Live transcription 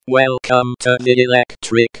Welcome to the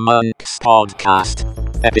Electric Monks podcast.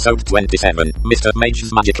 Episode 27, Mr.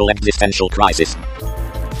 Mage's Magical Existential Crisis.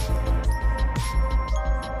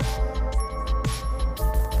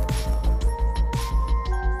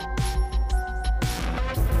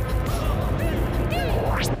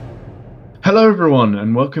 Hello everyone,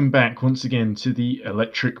 and welcome back once again to the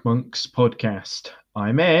Electric Monks podcast.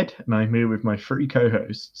 I'm Ed, and I'm here with my three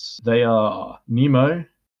co-hosts. They are Nemo.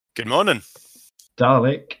 Good morning.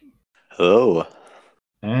 Dalek. Hello.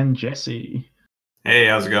 And Jesse. Hey,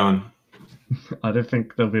 how's it going? I don't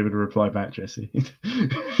think they'll be able to reply back, Jesse.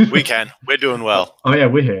 We can. We're doing well. Oh yeah,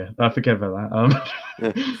 we're here. I forget about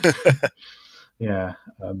that. Yeah.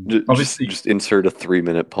 Obviously, just insert a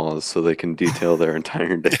 3-minute pause so they can detail their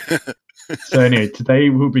entire day. So anyway, today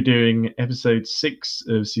we'll be doing episode 6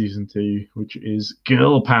 of season 2, which is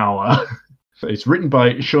Girl Power. It's written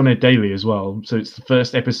by Shauna Daly as well, so it's the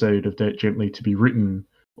first episode of Dirt Gently to be written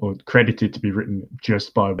or credited to be written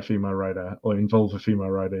just by a female writer or involve a female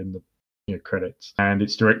writer in the credits. And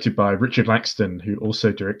it's directed by Richard Laxton, who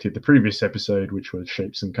also directed the previous episode, which was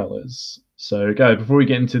Shapes and Colours. So, guys, before we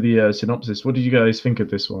get into the synopsis, what did you guys think of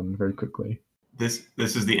this one, very quickly? This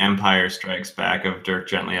is the Empire Strikes Back of Dirk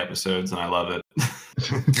Gently episodes, and I love it.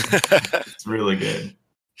 It's really good.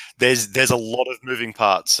 There's a lot of moving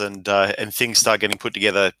parts, and things start getting put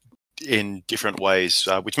together in different ways,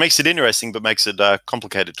 which makes it interesting, but makes it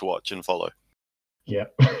complicated to watch and follow. Yeah,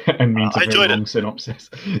 and means a very long synopsis.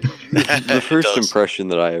 The first impression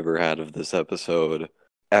that I ever had of this episode,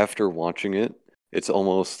 after watching it, it's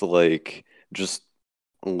almost like just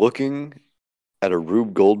looking at a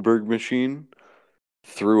Rube Goldberg machine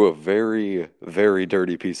through a very, very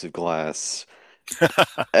dirty piece of glass,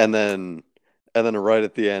 and then right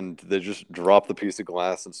at the end, they just drop the piece of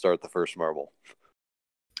glass and start the first marble.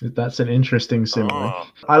 That's an interesting simile.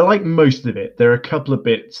 I like most of it. There are a couple of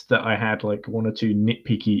bits that I had like one or two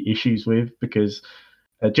nitpicky issues with because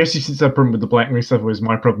Jesse said the problem with the blackmail stuff was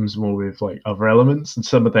my problems more with like other elements, and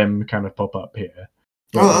some of them kind of pop up here.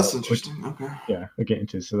 Oh, that's interesting. Okay. Yeah, we'll get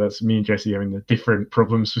into it. So that's me and Jesse having the different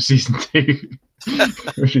problems for season 2,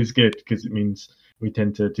 which is good because it means we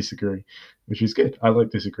tend to disagree, which is good. I like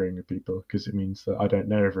disagreeing with people because it means that I don't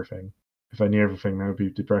know everything. If I knew everything, that would be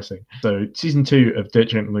depressing. So season 2 of Dirt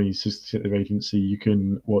Gently's Detective Agency, you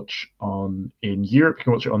can watch in Europe, you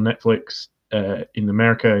can watch it on Netflix. In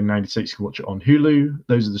America, in the United States, you can watch it on Hulu.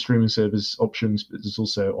 Those are the streaming service options, but there's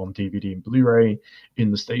also on DVD and Blu-ray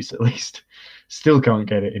in the States at least. Still can't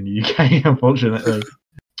get it in the UK, unfortunately.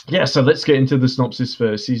 Yeah, so let's get into the synopsis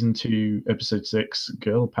for season 2, episode 6,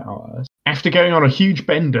 Girl Power. After going on a huge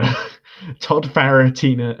bender, Todd, Farrah,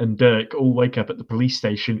 Tina, and Dirk all wake up at the police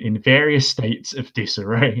station in various states of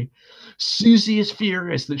disarray. Susie is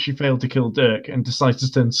furious that she failed to kill Dirk and decides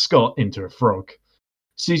to turn Scott into a frog.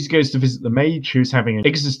 Susie goes to visit the mage, who's having an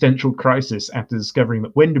existential crisis after discovering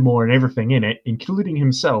that Wendemore and everything in it, including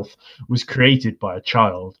himself, was created by a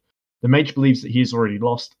child. The mage believes that he is already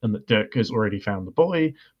lost and that Dirk has already found the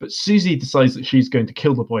boy, but Susie decides that she's going to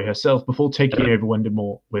kill the boy herself before taking over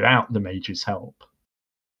Wendemore without the mage's help.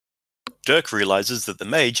 Dirk realizes that the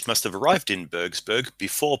mage must have arrived in Bergsburg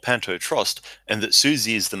before Panto Trost, and that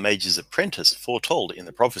Susie is the mage's apprentice foretold in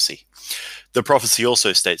the prophecy. The prophecy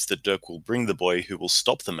also states that Dirk will bring the boy who will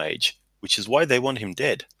stop the mage, which is why they want him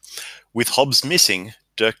dead. With Hobbs missing,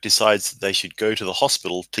 Dirk decides that they should go to the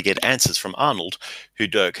hospital to get answers from Arnold, who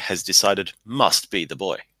Dirk has decided must be the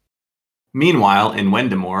boy. Meanwhile, in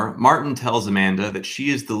Wendemore, Martin tells Amanda that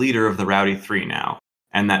she is the leader of the Rowdy Three now,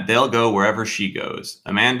 and that they'll go wherever she goes.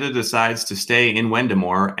 Amanda decides to stay in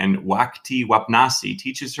Wendemore, and Wakti Wapnasi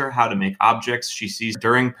teaches her how to make objects she sees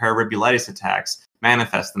during parabibulitis attacks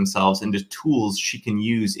manifest themselves into tools she can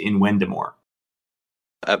use in Wendemore.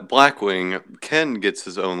 At Blackwing, Ken gets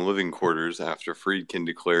his own living quarters after Friedkin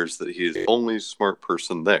declares that he is the only smart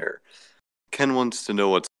person there. Ken wants to know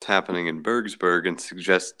what's happening in Bergsburg and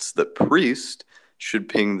suggests that Priest should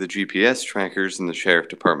ping the GPS trackers in the sheriff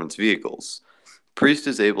department's vehicles. Priest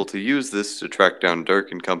is able to use this to track down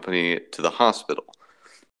Dirk and company to the hospital,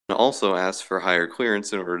 and also asks for higher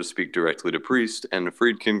clearance in order to speak directly to Priest, and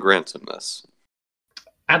Friedkin grants him this.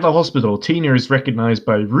 At the hospital, Tina is recognized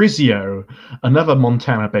by Rizzio, another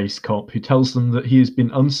Montana-based cop, who tells them that he has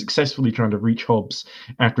been unsuccessfully trying to reach Hobbs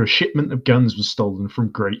after a shipment of guns was stolen from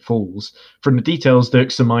Great Falls. From the details,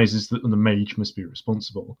 Dirk surmises that the mage must be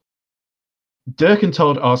responsible. Dirk and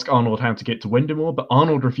Todd ask Arnold how to get to Wendemore, but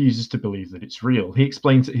Arnold refuses to believe that it's real. He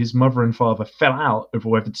explains that his mother and father fell out over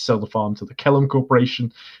whether to sell the farm to the Kellum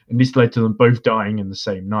Corporation, and this led to them both dying in the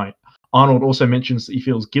same night. Arnold also mentions that he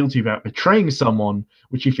feels guilty about betraying someone,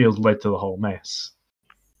 which he feels led to the whole mess.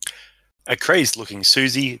 A crazed-looking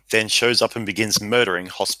Susie then shows up and begins murdering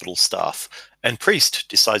hospital staff, and Priest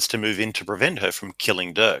decides to move in to prevent her from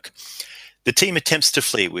killing Dirk. The team attempts to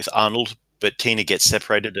flee with Arnold, but Tina gets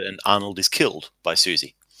separated and Arnold is killed by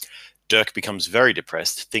Susie. Dirk becomes very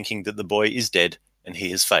depressed, thinking that the boy is dead and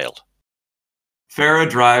he has failed. Farah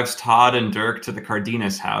drives Todd and Dirk to the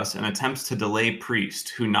Cardenas house and attempts to delay Priest,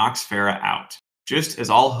 who knocks Farah out. Just as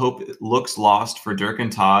all hope looks lost for Dirk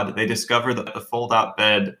and Todd, they discover that the fold-out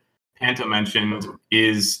bed Panto mentioned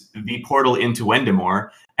is the portal into Wendemore,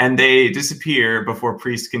 and they disappear before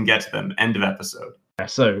Priest can get to them. End of episode. Yeah,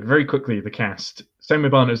 so, very quickly, the cast. Sam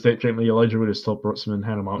Urbano as Dick Gently, Elijah Wood as Todd Brotzman,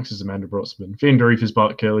 Hannah Marks as Amanda Brotzman, Fiona Reef as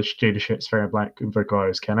Bart Kirlish, Jada Shetz, Farrah Black, and Vokai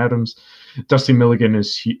as Ken Adams, Dustin Milligan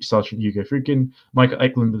as Sergeant Hugo Friedkin, Michael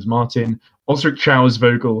Eklund as Martin, Osric Chow as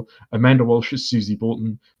Vogel, Amanda Walsh as Susie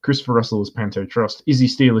Borton, Christopher Russell as Panto Trust, Izzy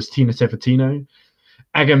Steele as Tina Tefatino,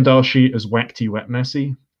 Agam Darshi as Wakti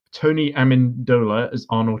Wapnasi, Tony Amendola as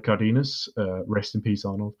Arnold Cardenas, rest in peace,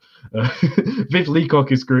 Arnold. Viv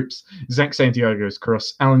Leacock as Grips, Zach Santiago as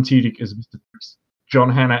Cross, Alan Tudyk as Mr. Bruce, John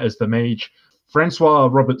Hanna as The Mage, Francois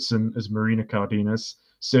Robertson as Marina Cardenas,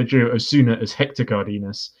 Sergio Osuna as Hector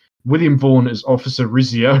Cardenas, William Vaughan as Officer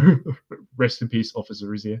Rizzio, rest in peace, Officer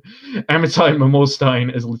Rizzio, Amitai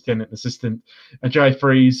Mamorstein as Lieutenant Assistant, Ajay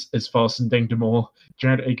Fraze as Farson Dengdemore,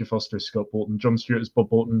 Jared Aker Foster as Scott Borton, John Stewart as Bob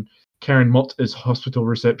Borton, Karen Mott as Hospital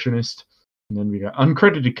Receptionist, and then we got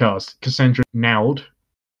uncredited cast, Cassandra Naud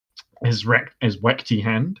as Wakti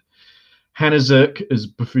Hand, Hannah Zirk as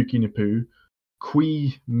Bafuki Napu,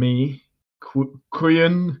 Quyen Me,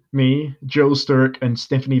 Joel Sturrock, and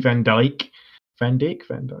Stephanie Van Dyke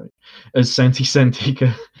as Santi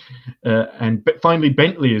Santika, and finally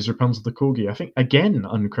Bentley as Rapunzel the Corgi. I think again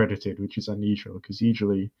uncredited, which is unusual because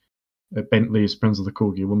usually Bentley as Rapunzel the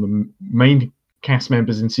Corgi, one of the main cast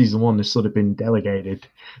members in season 1, has sort of been delegated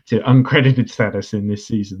to uncredited status in this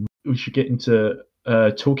season. We should get into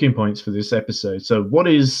talking points for this episode. So, what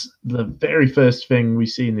is the very first thing we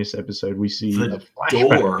see in this episode? We see the a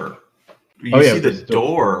flashback. door. You see the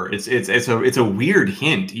door. It's a weird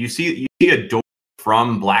hint. You see a door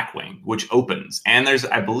from Blackwing, which opens, and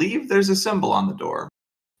I believe there's a symbol on the door.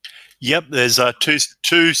 Yep, there's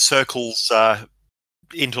two circles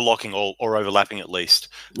interlocking or overlapping at least,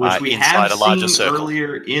 which we inside have a larger seen circle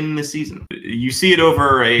earlier in the season. You see it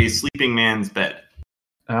over a sleeping man's bed.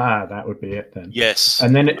 Ah, that would be it then. Yes.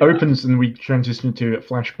 And then it opens and we transition to a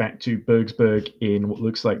flashback to Bergsburg in what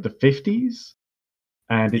looks like the 50s.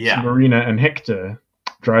 And it's Marina and Hector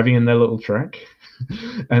driving in their little truck.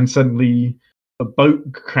 And suddenly a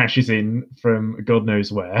boat crashes in from God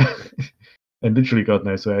knows where. And literally God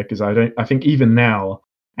knows where, because I think even now,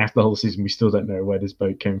 after the whole season, we still don't know where this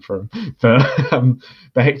boat came from. But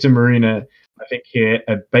Hector and Marina, I think, hear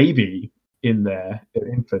a baby in there, an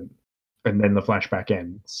infant. And then the flashback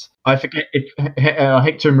ends. I forget if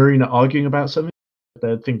Hector and Marina are arguing about something.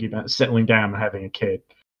 They're thinking about settling down and having a kid.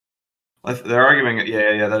 They're arguing.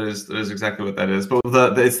 Yeah. That is exactly what that is. But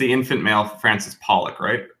it's the infant male Francis Pollock,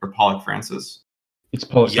 right? Or Pollock Francis. It's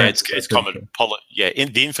Pollock. Yeah, Francis, it's common. Pollock. Yeah,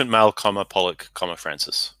 the infant male, Pollock,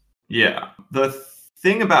 Francis. Yeah. The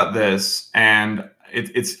thing about this, and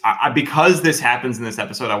it's because this happens in this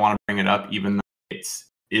episode, I want to bring it up, even though it's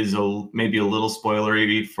maybe a little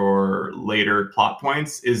spoilery for later plot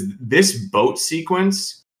points, is this boat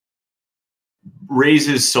sequence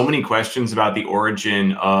raises so many questions about the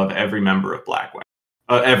origin of every member of Blackwing,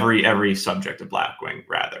 every subject of Blackwing,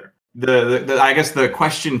 rather. I guess the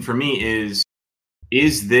question for me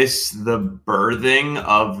is this the birthing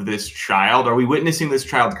of this child? Are we witnessing this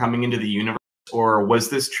child coming into the universe, or was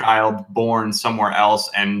this child born somewhere else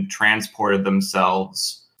and transported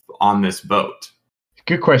themselves on this boat?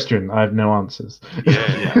 Good question. I have no answers.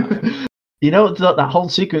 Yeah. You know, that whole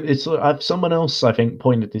sequence, someone else, I think,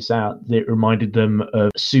 pointed this out. That reminded them of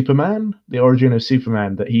Superman, the origin of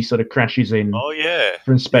Superman, that he sort of crashes in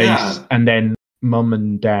from space, and then Mum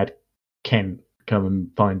and Dad Kent come and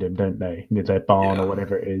find him, don't they? Near their barn or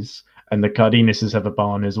whatever it is. And the Cardenases have a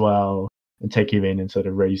barn as well and take him in and sort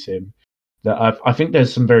of raise him. I think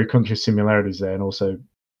there's some very conscious similarities there. And also,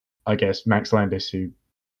 I guess, Max Landis, who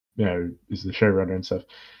is the showrunner and stuff,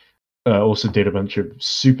 also did a bunch of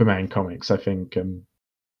Superman comics. I think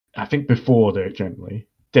before Dirk Gently,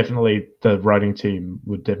 definitely the writing team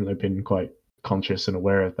would definitely have been quite conscious and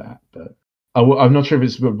aware of that. But I'm not sure if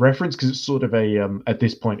it's a reference, because it's sort of at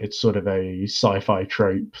this point it's sort of a sci-fi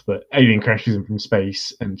trope that alien crashes in from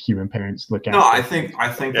space and human parents look out. No, I think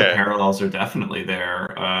the parallels are definitely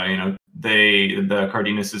there. The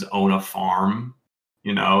Cardenases own a farm.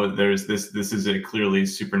 There's this is a clearly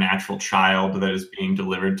supernatural child that is being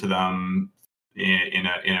delivered to them in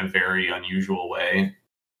a very unusual way.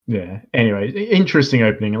 Yeah. Anyway, interesting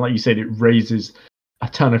opening, and like you said, it raises a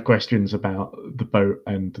ton of questions about the boat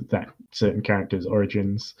and that certain character's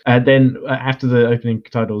origins. And then after the opening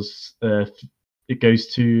titles, it goes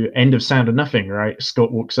to end of Sound of Nothing, right?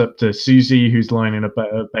 Scott walks up to Susie, who's lying in a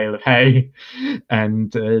bale of hay,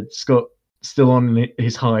 and Scott, still on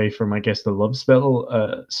his high from, I guess, the love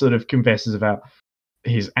spell, sort of confesses about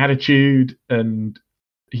his attitude, and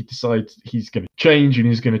he decides he's going to change and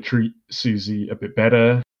he's going to treat Susie a bit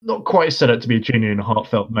better. Not quite set up to be a genuine,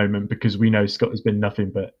 heartfelt moment, because we know Scott has been nothing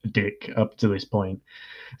but a dick up to this point.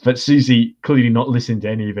 But Susie, clearly not listening to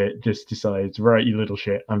any of it, just decides, right, you little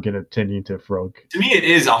shit, I'm going to turn you into a frog. To me, it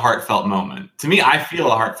is a heartfelt moment. To me, I feel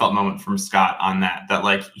a heartfelt moment from Scott on that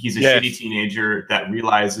like he's a shitty teenager that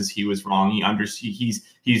realizes he was wrong.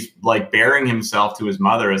 He's like bearing himself to his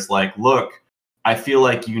mother as like, look, I feel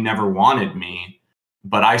like you never wanted me,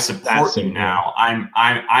 but I support you now.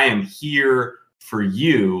 I am here for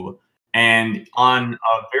you. And on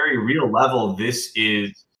a very real level, this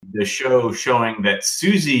is the show showing that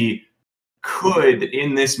Susie could,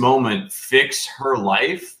 in this moment, fix her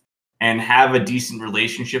life and have a decent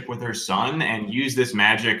relationship with her son and use this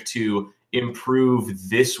magic to improve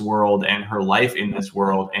this world and her life in this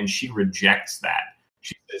world. And she rejects that.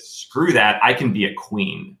 She says, screw that. I can be a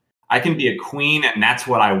queen. I can be a queen, and that's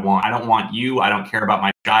what I want. I don't want you. I don't care about my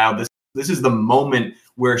child. This is the moment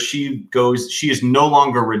where she is no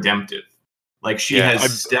longer redemptive. Like she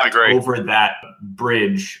has stepped over that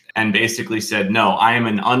bridge and basically said, no, I am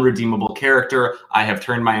an unredeemable character. I have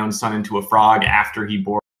turned my own son into a frog after he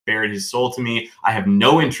bared his soul to me. I have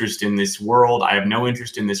no interest in this world. I have no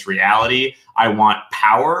interest in this reality. I want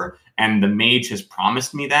power, and the mage has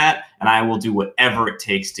promised me that, and I will do whatever it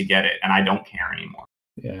takes to get it, and I don't care anymore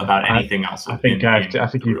about anything else. I think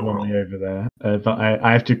you've won me over there. But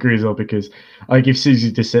I have to agree as well, because like if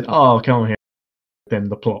Susie just said, oh, come here, then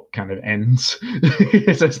the plot kind of ends.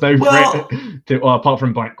 There's no threat to, apart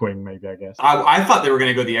from Blackwing, maybe, I guess. I thought they were going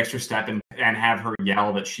to go the extra step and have her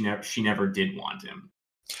yell that she never did want him.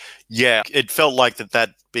 Yeah, it felt like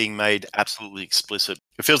that being made absolutely explicit.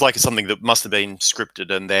 It feels like it's something that must have been scripted,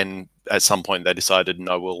 and then at some point they decided,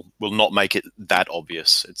 no, we'll not make it that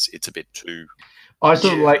obvious. It's a bit too. I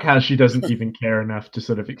sort of like how she doesn't even care enough to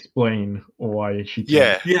sort of explain why she.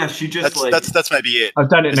 Yeah, she just that's maybe it. I've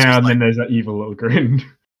done it now, and then there's that evil little grin.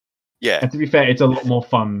 Yeah, and to be fair, it's a lot more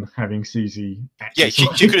fun having Susie. Yeah, she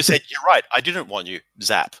could have said, "You're right, I didn't want you,"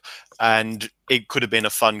 zap, and it could have been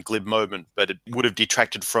a fun, glib moment, but it would have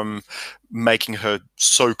detracted from making her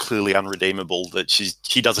so clearly unredeemable that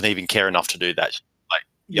she doesn't even care enough to do that.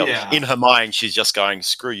 Like, in her mind, she's just going,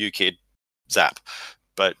 "Screw you, kid," zap,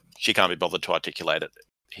 but she can't be bothered to articulate it.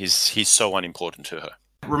 He's so unimportant to her.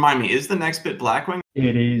 Remind me, is the next bit Blackwing?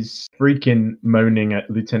 It is Friedkin moaning at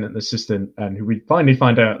Lieutenant Assistant, and we finally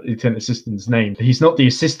find out Lieutenant Assistant's name. He's not the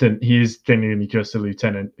assistant, he is genuinely just a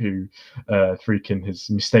lieutenant who Friedkin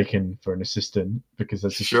has mistaken for an assistant, because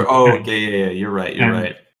that's sure. Oh, yeah, you're right.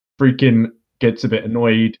 Right. Friedkin gets a bit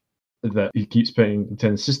annoyed that he keeps putting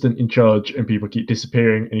Lieutenant Assistant in charge and people keep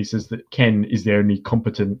disappearing, and he says that Ken is the only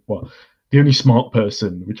competent, the only smart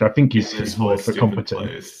person, which I think is his word for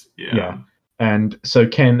competent. Yeah. And so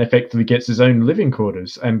Ken effectively gets his own living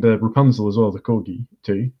quarters, and Rapunzel as well, the corgi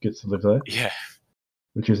too, gets to live there. Yeah.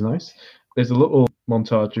 Which is nice. There's a little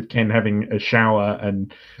montage of Ken having a shower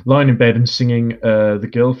and lying in bed and singing The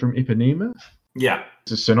Girl from Ipanema. Yeah.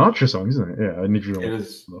 It's a Sinatra song, isn't it? Yeah, it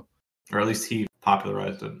is. Or at least he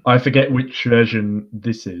popularized it. I forget which version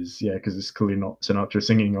this is, because it's clearly not Sinatra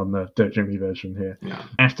singing on the Dirt Gently version here. Yeah.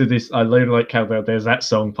 After this, I really like how there's that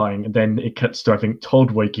song playing, and then it cuts to, I think,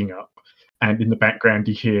 Todd waking up, and in the background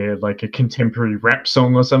you hear like a contemporary rap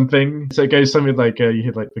song or something. So it goes something like, you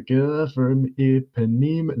hear like The Girl from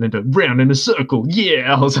Ipanema, and then round in a circle,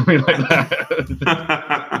 or something like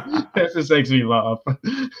that. That just makes me laugh.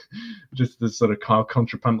 Just the sort of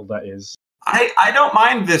contrapuntal that is. I don't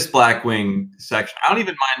mind this Blackwing section. I don't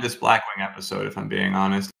even mind this Blackwing episode, if I'm being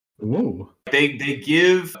honest. Ooh. They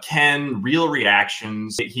give Ken real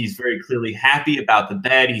reactions. He's very clearly happy about the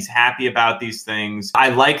bed. He's happy about these things. I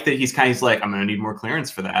like that he's like, I'm going to need more clearance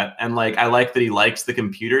for that. And like, I like that he likes the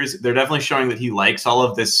computers. They're definitely showing that he likes all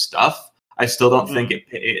of this stuff. I still don't think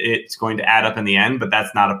it's going to add up in the end, but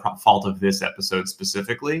that's not a fault of this episode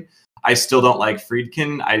specifically. I still don't like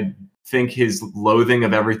Friedkin. I think his loathing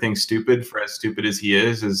of everything stupid, for as stupid as he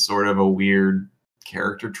is sort of a weird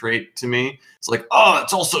character trait to me. It's like, oh,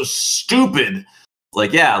 it's all so stupid.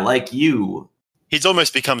 Like, yeah, like you. He's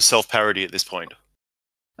almost become self-parody at this point.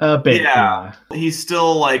 A bit, Yeah. He's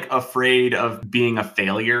still like afraid of being a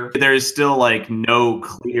failure. There's still like no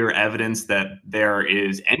clear evidence that there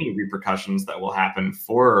is any repercussions that will happen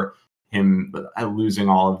for him losing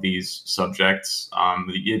all of these subjects.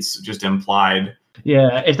 It's just implied.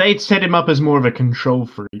 Yeah, if they'd set him up as more of a control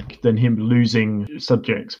freak than him losing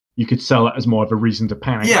subjects, you could sell it as more of a reason to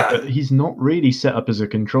panic. Yeah. But he's not really set up as a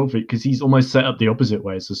control freak because he's almost set up the opposite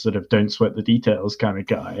way, so sort of don't sweat the details kind of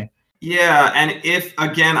guy. Yeah, and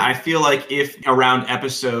I feel like if around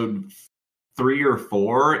episode 3 or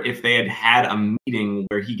 4, if they had a meeting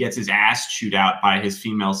where he gets his ass chewed out by his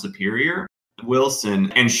female superior,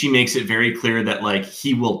 Wilson, and she makes it very clear that like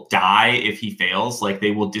he will die if he fails, like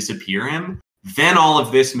they will disappear him, then all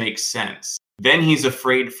of this makes sense. Then he's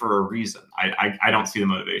afraid for a reason. I don't see the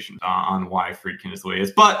motivation on why Friedkin is the way he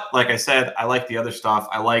is. But like I said, I like the other stuff.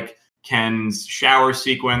 I like Ken's shower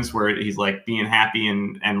sequence where he's like being happy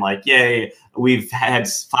and like, yay, we've had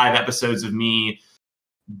 5 episodes of me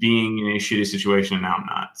being in a shitty situation and now I'm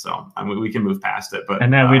not. So I mean, we can move past it. But and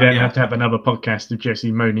now we don't have to have another podcast of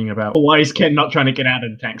Jesse moaning about why is Ken not trying to get out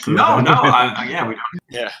of the taxi? No, we don't.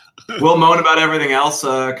 Yeah. We'll moan about everything else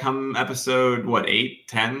come episode 8,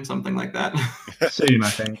 10, something like that. Soon, I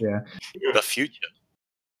think. Yeah. The future.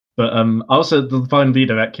 But also the final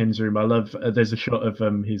leader at Ken's room, I love. There's a shot of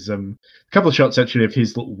his couple of shots actually of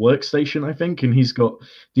his little workstation, I think, and he's got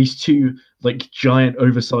these 2 like giant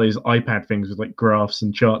oversized iPad things with like graphs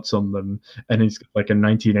and charts on them, and he's got like a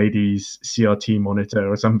 1980s CRT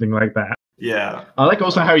monitor or something like that. Yeah, I like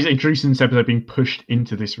also how he's introduced in this episode being pushed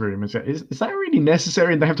into this room. Is that really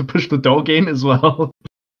necessary? And they have to push the dog in as well.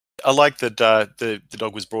 I like that the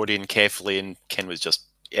dog was brought in carefully, and Ken was just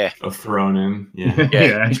thrown in. Yeah,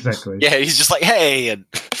 yeah, exactly. Yeah, he's just like, hey, and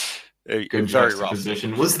good very rough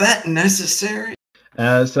position. Was that necessary?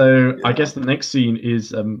 So I guess the next scene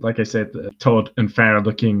is, like I said, Todd and Farrah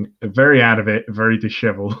looking very out of it, very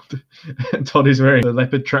disheveled. Todd is wearing the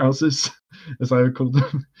leopard trousers, as I would call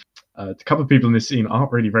them. A couple of people in this scene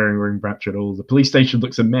aren't really wearing Bratch at all. The police station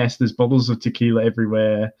looks a mess. There's bottles of tequila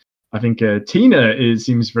everywhere. I think Tina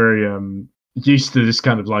seems very used to this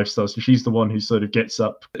kind of lifestyle, so she's the one who sort of gets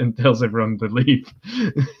up and tells everyone to leave.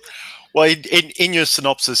 Well, in your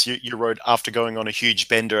synopsis, you wrote after going on a huge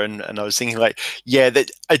bender, and I was thinking like, yeah,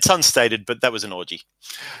 that it's unstated, but that was an orgy,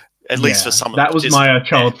 at least for some of that was my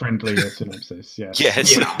child-friendly synopsis. Yeah.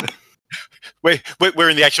 Yes. Yeah. We're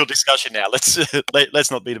in the actual discussion now.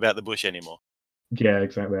 Let's not beat about the bush anymore. Yeah,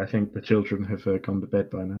 exactly. I think the children have gone to bed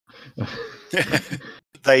by now.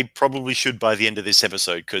 They probably should by the end of this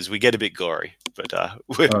episode because we get a bit gory, but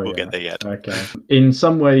we'll get there yet. Okay. In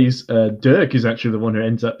some ways, Dirk is actually the one who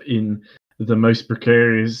ends up in the most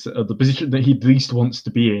precarious, the position that he least wants to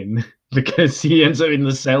be in, because he ends up in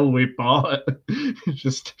the cell with Bart,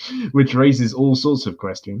 which raises all sorts of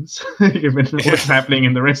questions given what's happening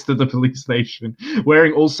in the rest of the police station.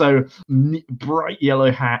 Wearing also bright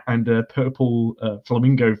yellow hat and a purple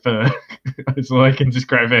flamingo fur, is all I can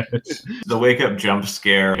describe it as. The wake up jump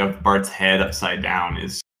scare of Bart's head upside down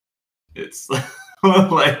it's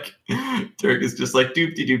like Dirk is just like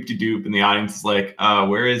doop de doop de doop, and the audience is like,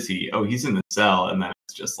 where is he? Oh, he's in the cell, and then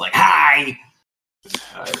it's just like, hi.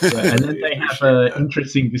 And then they have an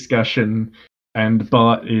interesting discussion, and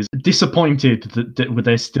Bart is disappointed that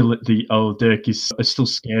they're still at the Dirk is still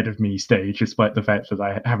scared of me stage, despite the fact that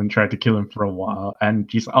I haven't tried to kill him for a while. And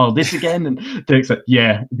he's like, this again? And Dirk's like,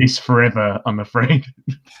 yeah, this forever, I'm afraid.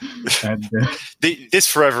 And this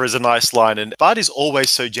forever is a nice line, and Bart is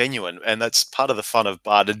always so genuine, and that's part of the fun of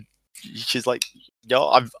Bart. And she's like,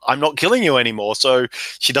 I'm not killing you anymore. So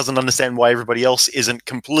she doesn't understand why everybody else isn't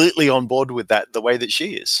completely on board with that the way that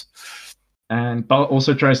she is. And Bart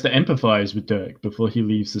also tries to empathize with Dirk before he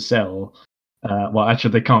leaves the cell. Well,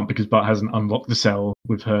 actually, they can't because Bart hasn't unlocked the cell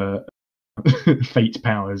with her fate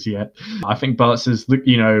powers yet. I think Bart says, look,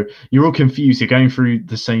 you're all confused. You're going through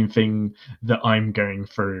the same thing that I'm going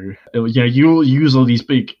through. You all use all these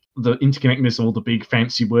the interconnectedness of all the big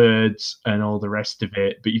fancy words and all the rest of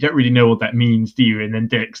it, but you don't really know what that means, do you? And then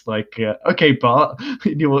Dirk's like, okay, Bart,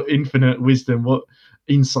 in your infinite wisdom, what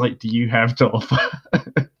insight do you have to offer?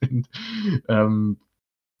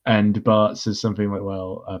 And Bart says something like,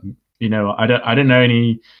 well, I don't know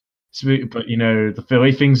any, but the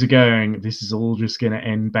way things are going, this is all just going to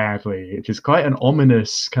end badly, which is quite an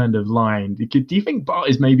ominous kind of line. Do you think Bart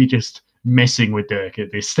is maybe just messing with Dirk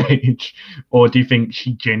at this stage, or do you think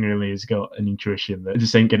she genuinely has got an intuition that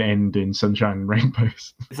this ain't going to end in sunshine and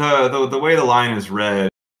rainbows? The way the line is read,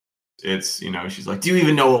 it's she's like, do you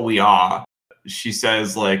even know what we are? She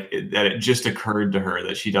says that it just occurred to her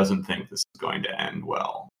that she doesn't think this is going to end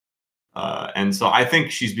well. And so I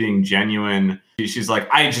think she's being genuine. She's like,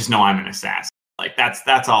 I just know I'm an assassin. Like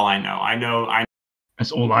that's all I know.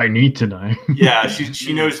 That's all I need to know. Yeah,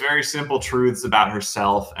 she knows very simple truths about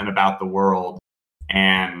herself and about the world,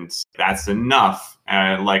 and that's enough.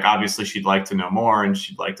 Like, obviously, she'd like to know more and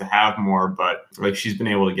she'd like to have more, but like she's been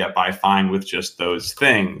able to get by fine with just those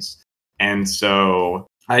things. And so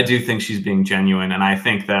I do think she's being genuine, and I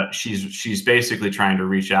think that she's basically trying to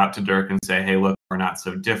reach out to Dirk and say, hey, look, we're not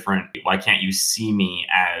so different. Why can't you see me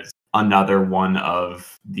as another one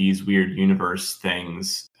of these weird universe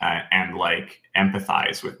things and like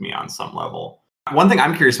empathize with me on some level? One thing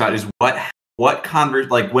I'm curious about is like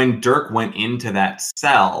when Dirk went into that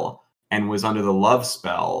cell and was under the love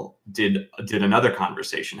spell, did another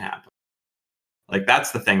conversation happen? Like,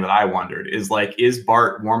 that's the thing that I wondered, is like, is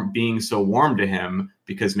Bart being so warm to him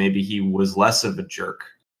because maybe he was less of a jerk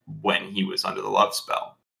when he was under the love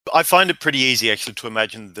spell? I find it pretty easy, actually, to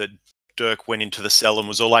imagine that Dirk went into the cell and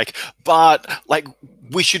was all like, Bart, like,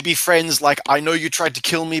 we should be friends. Like, I know you tried to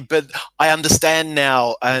kill me, but I understand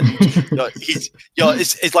now. And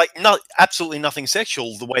it's like absolutely nothing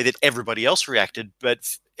sexual the way that everybody else reacted, but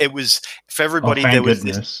it was for everybody. There was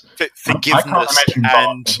this forgiveness. I can't imagine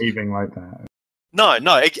Bart behaving like that.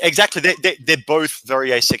 No, exactly. They're both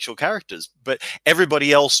very asexual characters, but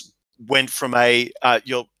everybody else went from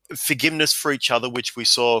forgiveness for each other, which we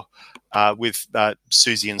saw with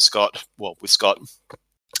Susie and Scott. Well, with Scott,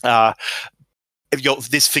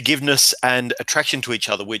 this forgiveness and attraction to each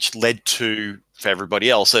other, which led to, for everybody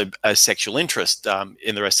else, a sexual interest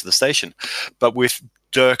in the rest of the station. But with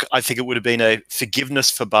Dirk, I think it would have been a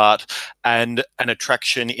forgiveness for Bart and an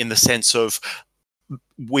attraction in the sense of,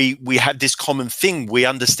 we have this common thing, we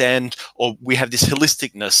understand, or we have this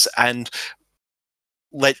holisticness, and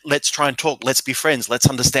let's try and talk, let's be friends, let's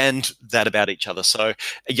understand that about each other. So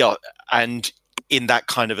and in that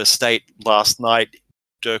kind of a state last night,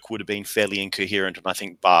 Dirk would have been fairly incoherent, and I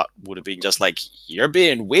think Bart would have been just like, you're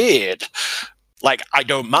being weird. Like, I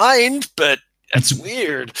don't mind, but it's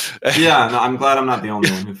weird. Yeah, no, I'm glad I'm not the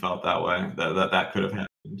only one who felt that way, that could have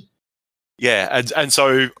happened. Yeah, and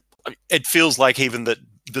so it feels like even that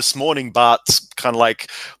this morning Bart's kind of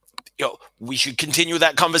like, we should continue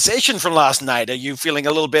that conversation from last night. Are you feeling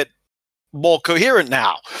a little bit more coherent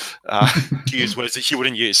now? To use words that she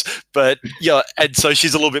wouldn't use. But and so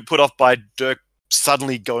she's a little bit put off by Dirk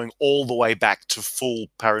suddenly going all the way back to full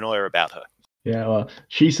paranoia about her. Yeah, well,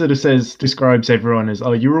 she sort of describes everyone as,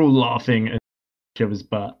 oh, you're all laughing at each other's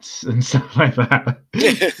butts and stuff like that,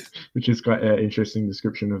 which is quite an interesting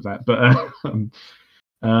description of that. But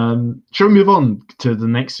shall we move on to the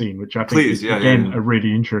next scene, which I think is a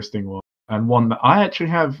really interesting one, and one that I actually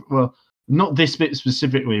have, well, not this bit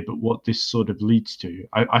specifically, but what this sort of leads to.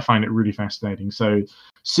 I find it really fascinating. So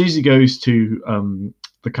Susie goes to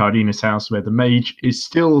the Cardenas house, where the mage is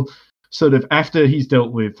still sort of, after he's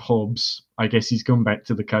dealt with Hobbs, I guess he's gone back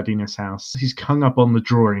to the Cardenas house. He's hung up on the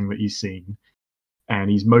drawing that he's seen,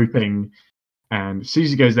 and he's moping. And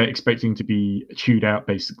Susie goes there expecting to be chewed out,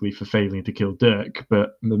 basically, for failing to kill Dirk.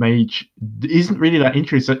 But the mage isn't really that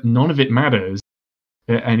interested. None of it matters.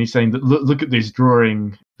 And he's saying that, look at this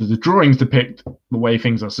drawing. The drawings depict the way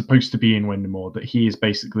things are supposed to be in Wendemore, that he is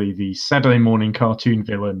basically the Saturday morning cartoon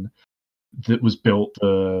villain that was built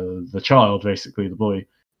the child, basically, the boy,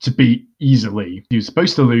 to beat easily. He was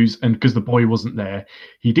supposed to lose, and because the boy wasn't there,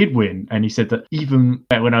 he did win. And he said that even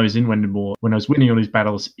when I was in Wendemore, when I was winning all these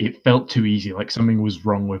battles, it felt too easy, like something was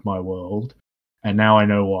wrong with my world. And now I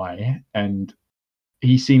know why. And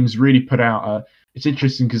he seems really put out. It's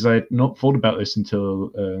interesting because I had not thought about this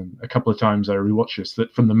until a couple of times I rewatched this,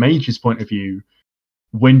 that from the mage's point of view,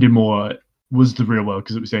 Wendemore was the real world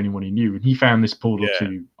because it was the only one he knew. And he found this portal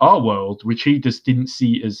to our world, which he just didn't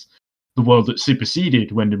see as the world that superseded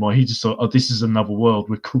Wendemore. He just thought, oh, this is another world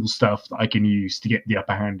with cool stuff that I can use to get the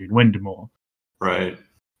upper hand in Wendemore. Right.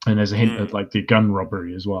 And there's a hint of like the gun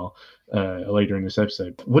robbery as well later in this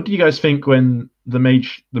episode. What do you guys think when the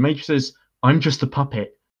mage says, I'm just a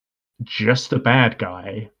puppet, just a bad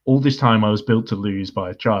guy. All this time I was built to lose by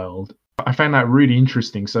a child. I found that really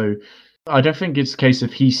interesting. So I don't think it's a case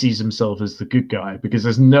of he sees himself as the good guy, because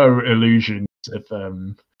there's no illusions of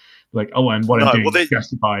like, oh, and what I'm doing is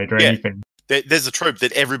justified or anything. There's a trope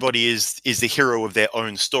that everybody is the hero of their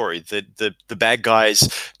own story. That the bad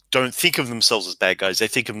guys don't think of themselves as bad guys. They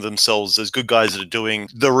think of themselves as good guys that are doing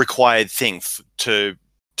the required thing to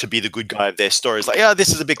be the good guy of their story. It's like, yeah, this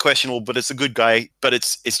is a bit questionable, but it's a good guy, but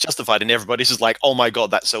it's justified. And everybody's just like, oh my God,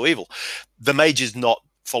 that's so evil. The mage is not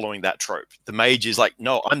following that trope. The mage is like,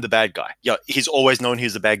 no, I'm the bad guy. Yeah, he's always known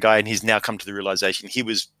he's the bad guy, and he's now come to the realization he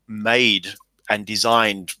was made and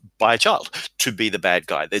designed by a child to be the bad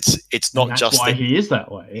guy. It's not That's just why that, he is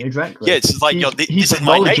that way. Exactly. yeah, it's like, he's, this he's is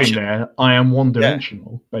my acknowledging nature. there. I am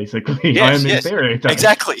one-dimensional, basically. I am inferior.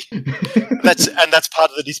 Exactly. That's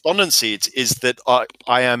part of the despondency. Is that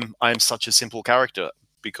I am such a simple character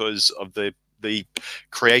because of the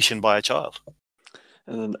creation by a child.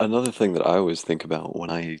 And then another thing that I always think about when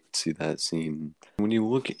I see that scene, when you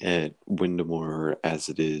look at Windemore as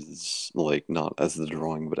it is, like not as the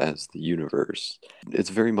drawing, but as the universe, it's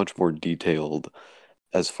very much more detailed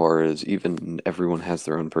as far as even everyone has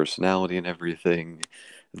their own personality and everything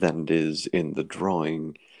than it is in the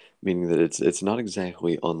drawing, meaning that it's not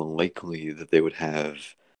exactly unlikely that they would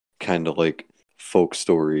have kind of like folk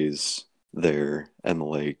stories there, and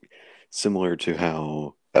like similar to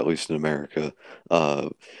how, at least in America,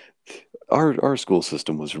 our school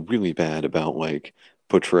system was really bad about like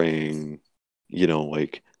portraying,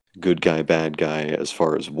 like good guy, bad guy as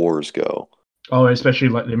far as wars go. Oh, especially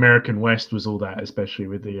like the American West was all that, especially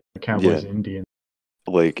with the Cowboys Yeah. and Indians.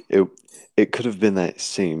 Like it could have been that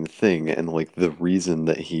same thing, and like the reason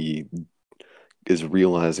that he is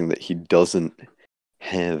realizing that he doesn't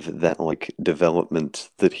have that like development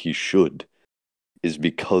that he should is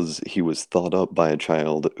because he was thought up by a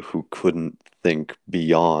child who couldn't think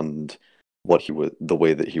beyond what he was, the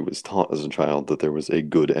way that he was taught as a child, that there was a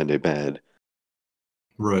good and a bad.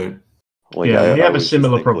 Right. Like, Yeah, we I have a was just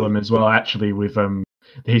similar think, problem like, as well, actually, with the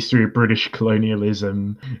history of British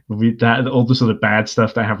colonialism. With that, all the sort of bad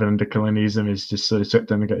stuff that happened under colonialism is just sort of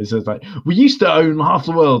swept under. It's sort of like, we used to own half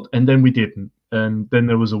the world, and then we didn't, and then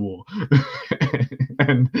there was a war,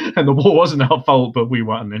 and the war wasn't our fault, but we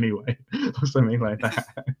won anyway, or something like that.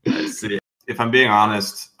 I see. If I'm being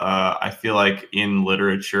honest, I feel like in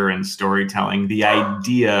literature and storytelling, the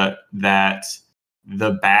idea that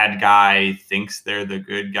the bad guy thinks they're the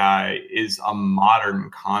good guy is a modern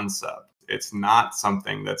concept. It's not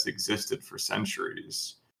something that's existed for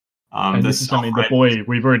centuries. And this is something the boy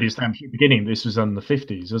we've already established at the beginning. This was in the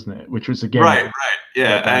 50s, wasn't it? Which was again right,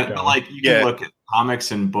 yeah. And like you can Yeah. look at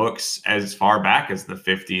comics and books as far back as the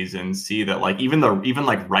 50s and see that like even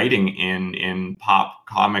like writing in pop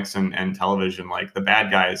comics and television, like the bad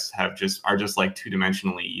guys are just like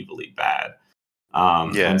two-dimensionally evilly bad.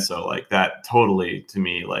 Yeah. And so like that totally to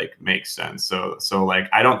me like makes sense. So like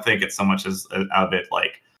I don't think it's so much as of it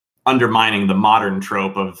like undermining the modern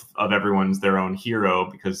trope of everyone's their own hero,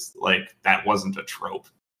 because like that wasn't a trope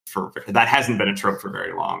that hasn't been a trope for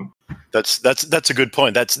very long. That's a good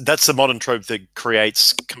point. That's the modern trope that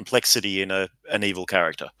creates complexity in an evil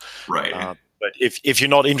character. Right. But if you're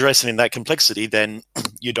not interested in that complexity, then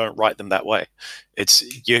you don't write them that way. It's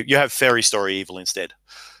you have fairy story evil instead.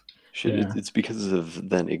 Shit, Yeah. it's because of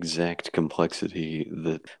that exact complexity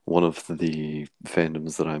that one of the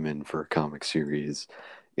fandoms that I'm in for a comic series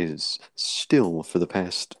is still, for the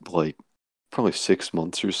past, like, probably 6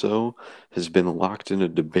 months or so, has been locked in a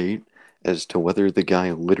debate as to whether the guy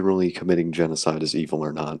literally committing genocide is evil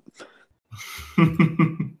or not.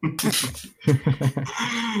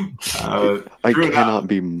 I cannot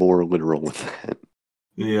be more literal with that.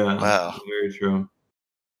 Yeah. Wow. Very true.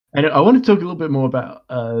 And I want to talk a little bit more about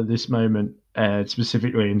this moment,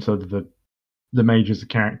 specifically in sort of the Mage as a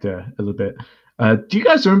character a little bit. Do you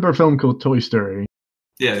guys remember a film called Toy Story?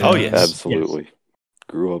 Yeah. Oh, yes. Absolutely. Yes.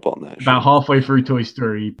 Grew up on that shit. About halfway through Toy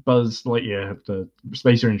Story, Buzz Lightyear, the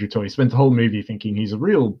Space Ranger toy, spent the whole movie thinking he's a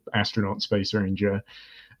real astronaut Space Ranger,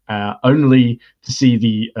 only to see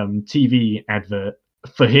the TV advert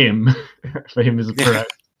for him as a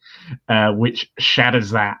pro, which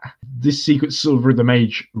shatters that. This sequence sort of with the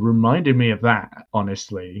Mage reminded me of that,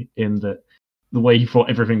 honestly, in that the way he thought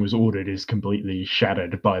everything was ordered is completely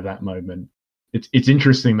shattered by that moment. It's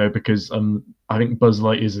interesting though, because I think Buzz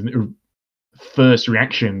Lightyear's first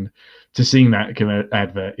reaction to seeing that kind of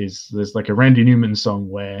advert is there's like a Randy Newman song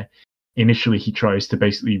where initially he tries to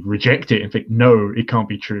basically reject it and think, no, it can't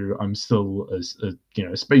be true. I'm still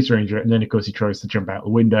a Space Ranger. And then of course he tries to jump out the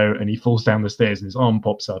window and he falls down the stairs and his arm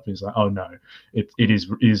pops up and he's like, oh no, it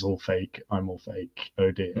is all fake. I'm all fake.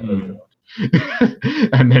 Oh dear. Oh God.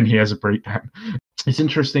 And then he has a breakdown. It's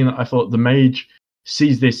interesting that I thought the Mage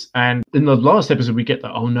sees this, and in the last episode we get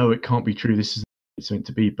that, oh no, it can't be true. This is it's meant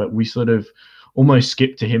to be, but we sort of almost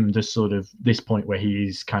skip to him this point where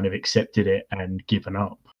he's kind of accepted it and given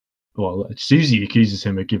up. Well, Susie accuses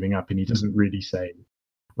him of giving up and he doesn't really say.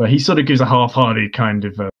 Well, he sort of gives a half-hearted kind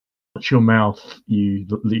of, "Watch your mouth, you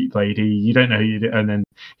lady. You don't know who you do." And then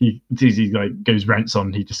Susie like goes rants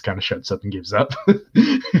on. He just kind of shuts up and gives up.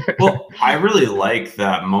 Well, I really like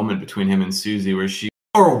that moment between him and Susie where she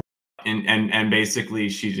and basically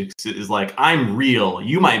she just is like, "I'm real.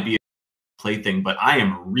 You might be a plaything, but I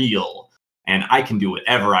am real." and I can do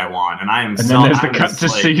whatever I want. And I am. And then there's the cut to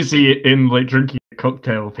Susie in like drinking a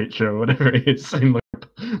cocktail pitcher or whatever it is in like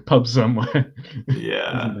a pub somewhere.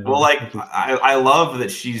 Yeah. Well, like I love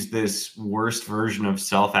that she's this worst version of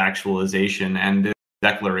self-actualization, and this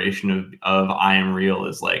declaration of I am real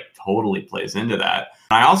is like totally plays into that.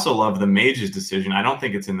 And I also love the mage's decision. I don't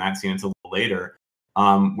think it's in that scene, it's a little later,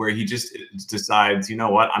 where he just decides, you know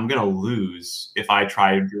what, I'm gonna lose if I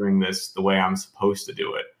try doing this the way I'm supposed to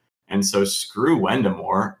do it. And so screw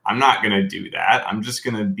Wendamore. I'm not gonna do that. I'm just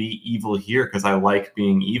gonna be evil here because I like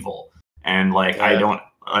being evil. And like I don't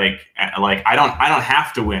I don't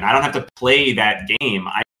have to win. I don't have to play that game.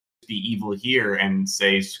 I just be evil here and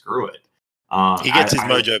say screw it. He gets his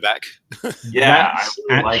mojo back. Yeah, that's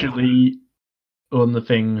actually one of the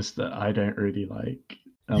things that I don't really like.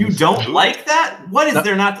 You don't like that? What is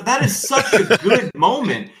there not? That is such a good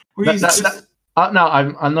moment. Where no,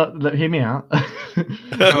 I'm not. Hear me out.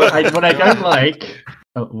 What I don't like.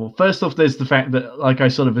 Well, first off, there's the fact that, like I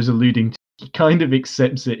sort of was alluding to, he kind of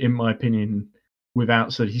accepts it, in my opinion,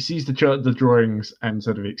 without he sees the drawings and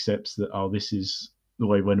sort of accepts that, oh, this is the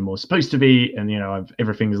way Wendamore's supposed to be, and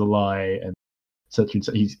everything's a lie, and such and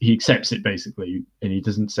such. He accepts it basically, and he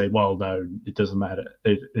doesn't say, well, no, it doesn't matter.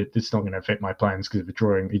 It's not going to affect my plans because of the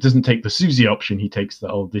drawing. He doesn't take the Susie option. He takes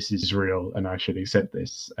the, oh, this is real, and I should accept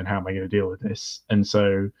this, and how am I going to deal with this? And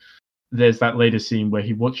so there's that later scene where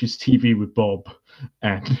he watches TV with Bob,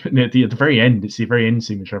 and at the very end, it's the very end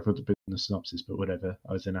scene, which I thought a bit in the synopsis, but whatever,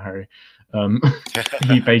 I was in a hurry.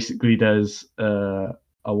 He basically does a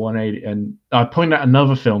 180, and I point out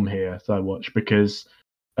another film here that I watched because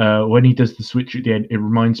when he does the switch at the end, it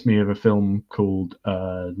reminds me of a film called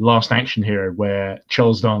Last Action Hero, where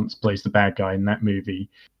Charles Dance plays the bad guy in that movie.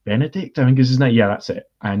 Benedict, I think is his name. Yeah, that's it.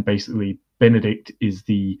 And basically, Benedict is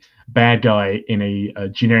the bad guy in a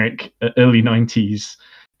generic early 90s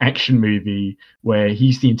action movie where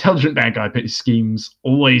he's the intelligent bad guy, but his schemes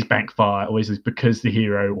always backfire, always because the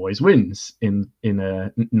hero always wins in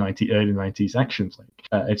a early 90s action flick.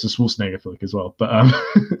 It's a Schwarzenegger flick as well. But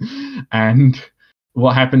and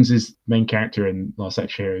what happens is main character in Last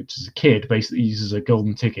Action Hero, which is a kid, basically uses a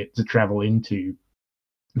golden ticket to travel into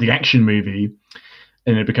the action movie,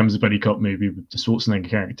 and it becomes a buddy cop movie with the Schwarzenegger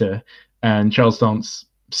character. And Charles Dance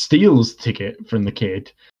steals the ticket from the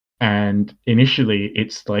kid, and initially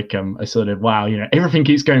it's like a sort of, wow, everything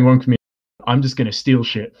keeps going wrong for me. I'm just going to steal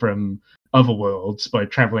shit from other worlds by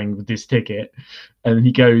traveling with this ticket. And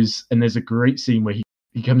he goes, and there's a great scene where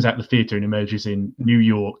he comes out the theater and emerges in New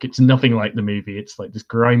York. It's nothing like the movie. It's like this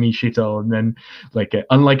grimy shithole. And then,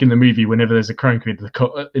 unlike in the movie, whenever there's a crime committed,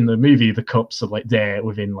 in the movie, the cops are like there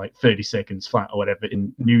within like 30 seconds flat or whatever.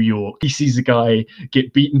 In New York, he sees a guy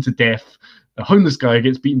get beaten to death. A homeless guy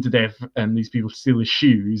gets beaten to death, and these people steal his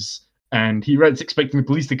shoes. And he runs expecting the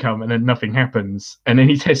police to come, and then nothing happens. And then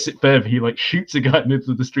he tests it further. He shoots a guy in the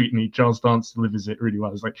middle of the street, and Charles Dance delivers it really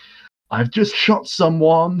well. It's like, I've just shot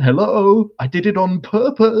someone. Hello, I did it on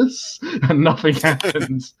purpose, and nothing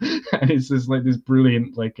happens. And it's just like this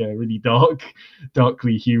brilliant, really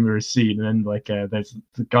darkly humorous scene. And then there's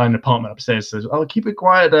the guy in the apartment upstairs says, "Oh, keep it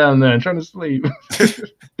quiet down there. I'm trying to sleep."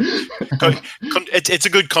 It's a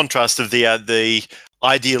good contrast of the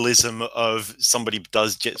idealism of somebody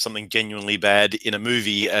does something genuinely bad in a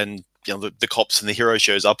movie, and the cops and the hero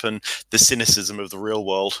shows up, and the cynicism of the real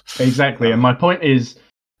world. Exactly, and my point is,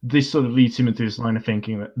 this sort of leads him into this line of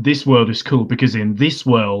thinking that this world is cool because in this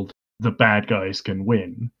world, the bad guys can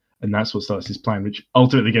win. And that's what starts his plan, which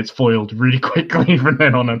ultimately gets foiled really quickly from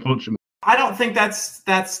then on, unfortunately. I don't think that's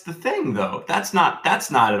the thing, though. That's not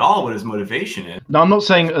at all what his motivation is. No, I'm not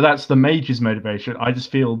saying that's the mage's motivation. I just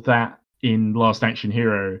feel that in Last Action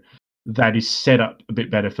Hero, that is set up a bit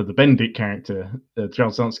better for the Benedict character,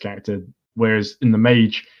 Charles Dance character, whereas in the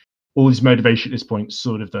mage, all his motivation at this point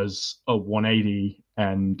sort of does a 180,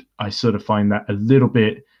 and I sort of find that a little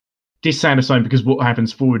bit dissatisfying because what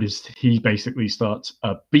happens forward is he basically starts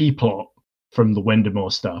a B plot from the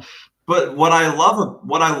Wendamore stuff. But what I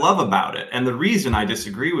love about it, and the reason I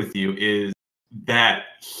disagree with you, is that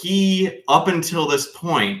he, up until this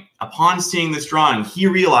point, upon seeing this drawing, he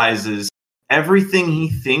realizes everything he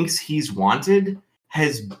thinks he is wanted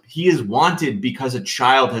because a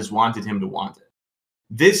child has wanted him to want it.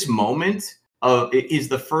 This moment is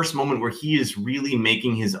the first moment where he is really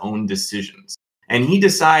making his own decisions. And he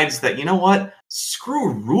decides that, you know what?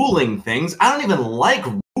 Screw ruling things. I don't even like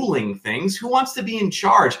ruling things. Who wants to be in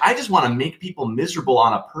charge? I just want to make people miserable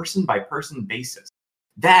on a person-by-person basis.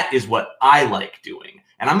 That is what I like doing.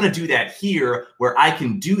 And I'm going to do that here where I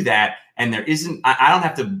can do that, and I don't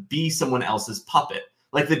have to be someone else's puppet.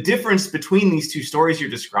 Like, the difference between these two stories you're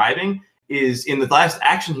describing is in the last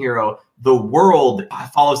Action Hero, the world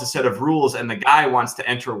follows a set of rules, and the guy wants to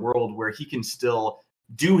enter a world where he can still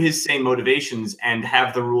do his same motivations and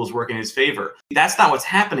have the rules work in his favor. That's not what's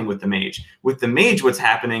happening with the mage. With the mage, what's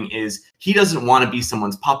happening is he doesn't want to be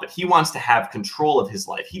someone's puppet. He wants to have control of his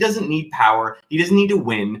life. He doesn't need power. He doesn't need to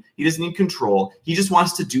win. He doesn't need control. He just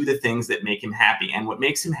wants to do the things that make him happy. And what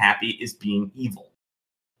makes him happy is being evil.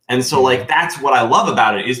 And so, like, that's what I love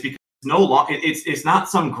about it, is because it's not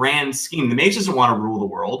some grand scheme. The mage doesn't want to rule the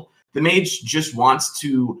world. The mage just wants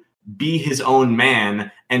to be his own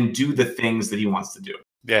man and do the things that he wants to do.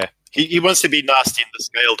 Yeah. He wants to be nasty, and the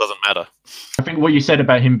scale doesn't matter. I think what you said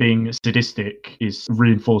about him being sadistic is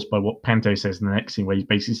reinforced by what Panto says in the next scene, where he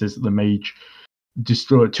basically says that the mage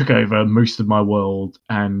took over most of my world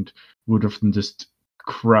and would often just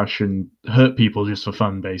crush and hurt people just for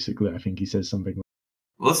fun, basically. I think he says something like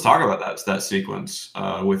Well, let's talk about that sequence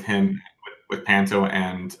with him, with Panto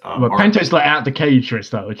and... well, Panto's let out the cage for a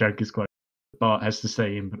start, which I guess quite... Bart has to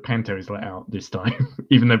stay in, but Panto is let out this time,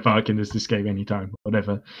 even though Bart can just escape any time,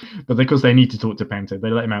 whatever. But because they need to talk to Panto,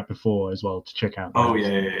 they let him out before as well to check out. Oh,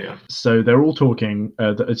 yeah. So they're all talking.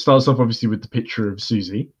 It starts off obviously with the picture of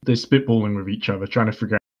Susie. They're spitballing with each other, trying to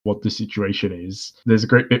figure out what the situation is. There's a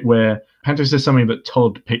great bit where Panto says something that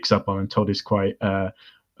Todd picks up on, and Todd is quite...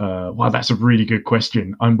 wow, that's a really good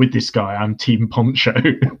question. I'm with this guy. I'm Team Poncho.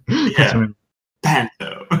 Yeah,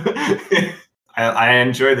 Panto. I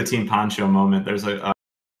enjoy the Team Poncho moment. There's the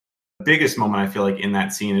biggest moment, I feel like, in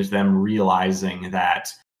that scene is them realizing that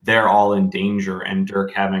they're all in danger, and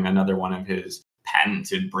Dirk having another one of his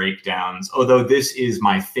patented breakdowns. Although this is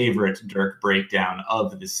my favorite Dirk breakdown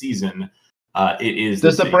of the season, it is.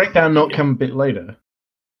 Does the breakdown not come a bit later?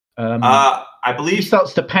 I believe he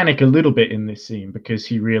starts to panic a little bit in this scene because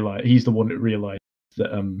he's the one that realized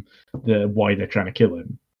that why they're trying to kill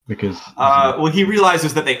him, because well, he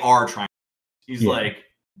realizes that they are trying. He's like,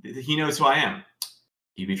 he knows who I am.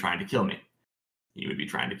 He'd be trying to kill me. He would be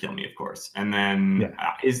trying to kill me, of course. And then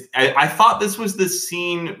I thought this was the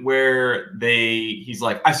scene where he's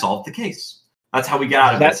like, I solved the case. That's how we get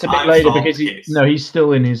out of That's this. a bit later because he's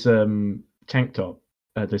still in his tank top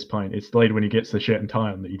at this point. It's later when he gets the shirt and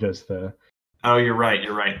tie on that he does the... Oh, you're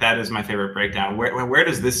right. That is my favorite breakdown. Where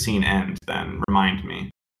does this scene end then? Remind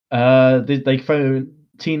me. They phone...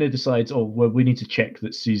 Tina decides, we need to check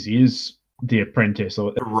that Susie is the apprentice.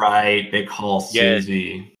 Right, they call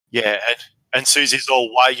Susie. Yeah, and Susie's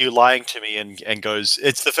all, why are you lying to me? And goes,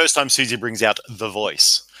 it's the first time Susie brings out the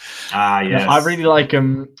voice. Ah, yes. I really like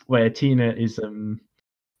where Tina is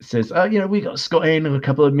says, we got Scott in and a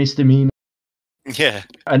couple of misdemeanors. Yeah.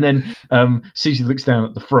 And then Susie looks down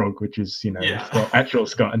at the frog, which is, actual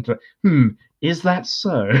Scott, and is that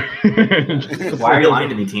so? Why are you lying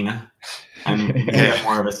to me, Tina? And you get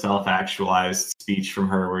more of a self-actualized speech from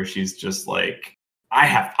her where she's just like, I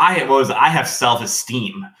have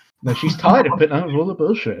self-esteem. No, she's tired of putting up with all the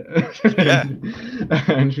bullshit. Yeah.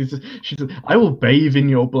 And she's I will bathe in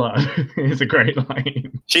your blood. It's a great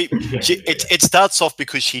line. It starts off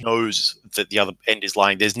because she knows that the other end is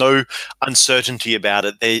lying. There's no uncertainty about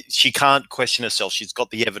it. She can't question herself. She's got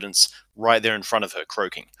the evidence right there in front of her,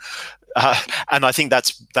 croaking. And I think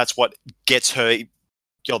that's what gets her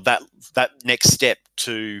that next step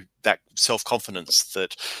to that self-confidence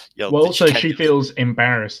that she feels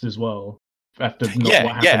embarrassed as well after what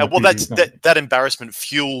happened. Well, that embarrassment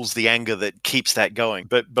fuels the anger that keeps that going.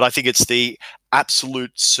 But I think it's the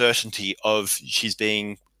absolute certainty of she's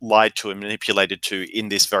being lied to and manipulated to in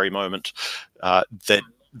this very moment that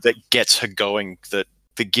gets her going, that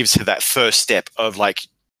gives her that first step of like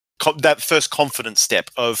that first confident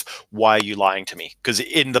step of, why are you lying to me? Because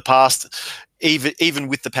in the past, even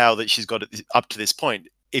with the power that she's got up to this point,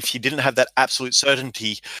 if she didn't have that absolute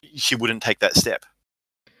certainty, she wouldn't take that step.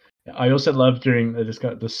 I also love during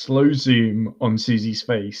the slow zoom on Susie's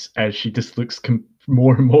face as she just looks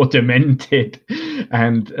more and more demented.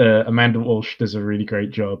 And Amanda Walsh does a really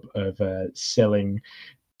great job of selling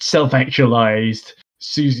self-actualized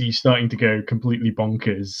Susie starting to go completely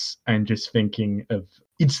bonkers and just thinking of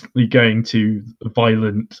instantly going to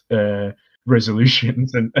violent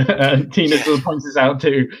resolutions, and Tina sort of points this out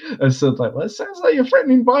too, as sort of like, well, it sounds like you're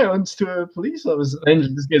threatening violence to a police officer, and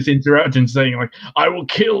just gets interrupted and saying like, I will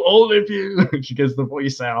kill all of you. She gets the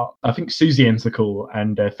voice out. I think Susie ends the call,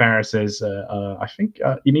 and Farrah says, I think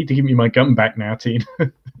you need to give me my gun back now, Tina.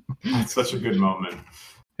 That's such a good moment.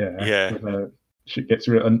 Yeah. She gets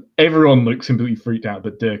real, and everyone looks completely freaked out,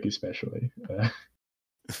 but Dirk especially.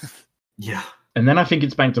 Yeah. And then I think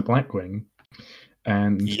it's back to Blackwing.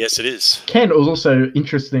 And Yes, it is. Ken was also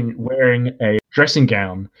interesting wearing a dressing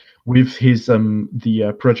gown with his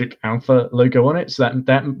the Project Alpha logo on it. So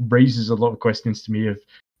that raises a lot of questions to me of,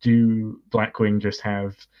 do Blackwing just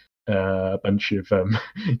have a bunch of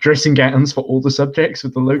dressing gowns for all the subjects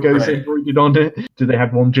with the logos Right. embroidered on it? Do they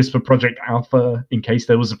have one just for Project Alpha in case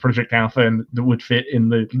there was a Project Alpha and that would fit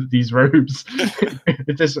in these robes?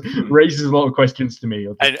 It just raises a lot of questions to me.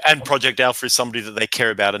 And Project Alpha is somebody that they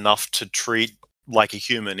care about enough to treat like a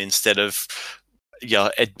human instead of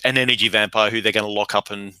an energy vampire who they're going to lock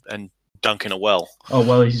up and dunk in a well. Oh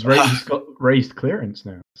well, he's got raised clearance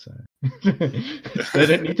now, so they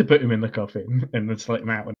don't need to put him in the coffin and just let him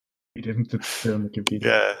out when he didn't to on the computer.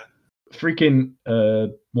 Yeah. Freaking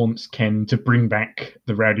wants Ken to bring back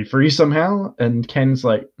the Rowdy Three somehow, and Ken's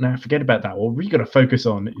like, "No, forget about that. What we got to focus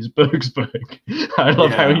on is Bergsburg." I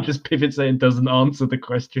love how he just pivots there and doesn't answer the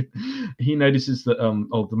question. He notices that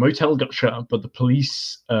the motel got shut up, but the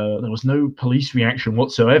police there was no police reaction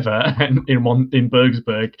whatsoever in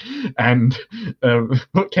Bergsburg. And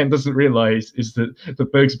what Ken doesn't realize is that the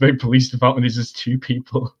Bergsburg Police Department is just 2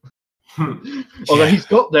 people. Although he's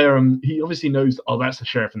got there, he obviously knows, that's the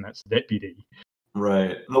sheriff and that's the deputy.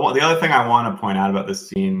 Right. The other thing I want to point out about this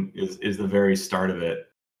scene is the very start of it,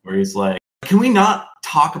 where he's like, "Can we not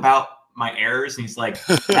talk about my errors?" And he's like,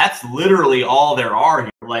 "That's literally all there are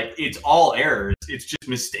here. Like, it's all errors. It's just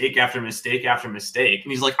mistake after mistake after mistake."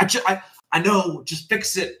 And he's like, I know, just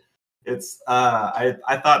fix it." It's I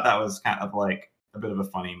thought that was kind of like a bit of a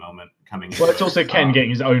funny moment coming. Well, it's also Ken getting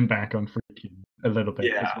his own back on Freakin' a little bit.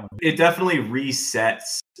 Yeah, well. It definitely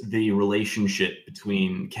resets the relationship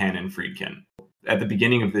between Ken and Friedkin. At the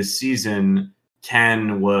beginning of this season,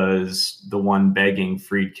 Ken was the one begging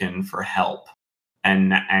Friedkin for help, and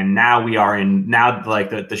now we are like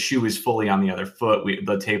the shoe is fully on the other foot.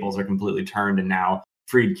 The tables are completely turned, and now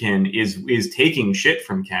Friedkin is taking shit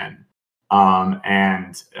from Ken,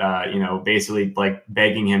 basically like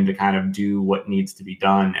begging him to kind of do what needs to be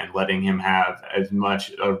done and letting him have as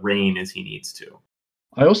much a reign as he needs to.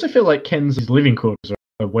 I also feel like Ken's living quarters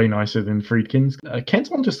are way nicer than Friedkin's.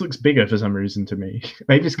 Ken's one just looks bigger for some reason to me.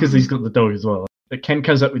 Maybe it's because he's got the dog as well. Ken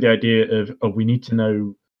comes up with the idea of, we need to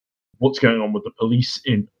know what's going on with the police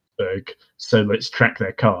in Berg, so let's track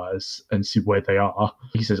their cars and see where they are.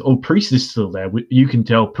 He says, Priest is still there. You can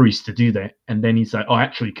tell Priest to do that. And then he's like,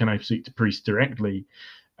 actually, can I speak to Priest directly?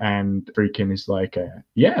 And Friedkin is like,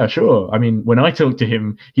 yeah, sure. I mean, when I talk to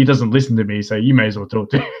him, he doesn't listen to me, so you may as well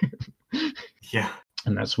talk to him. Yeah.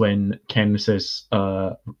 And that's when Ken says, in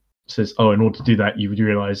order to do that, you would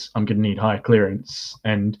realize I'm going to need higher clearance.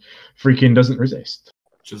 And Friedkin doesn't resist.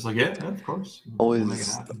 Just like, yeah, of course.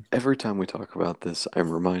 Always, every time we talk about this, I'm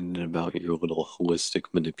reminded about your little holistic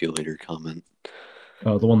manipulator comment.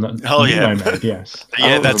 Oh, the one that I made, yes.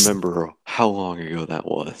 I don't remember how long ago that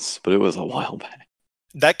was, but it was a while back.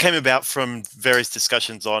 That came about from various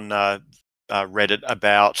discussions on Reddit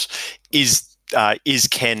about is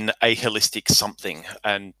Ken a holistic something?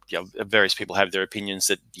 And various people have their opinions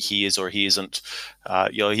that he is or he isn't.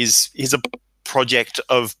 He's a project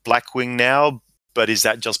of Blackwing now, but is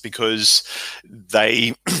that just because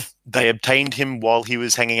they obtained him while he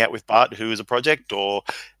was hanging out with Bart, who is a project, or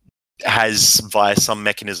has via some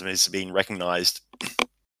mechanism is being recognized?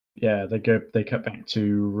 Yeah, they cut back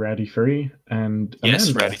to Rowdy 3 and yes,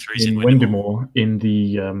 Amanda Rowdy 3's in Wendemore in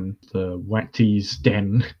the Wacty's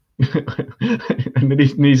den. And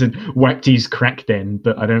he's in Wacty's crack den,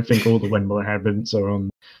 but I don't think all the Wendemore inhabitants are on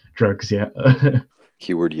drugs yet.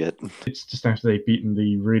 Keyword yet. It's just after they've beaten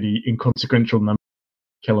the really inconsequential number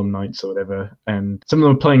Kellum Knights or whatever, and some of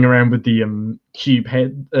them are playing around with the cube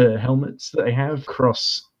head helmets that they have.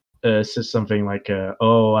 Cross says something like,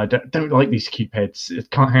 I don't like these cube heads.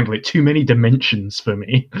 It can't handle it. Too many dimensions for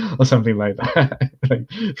me, or something like that.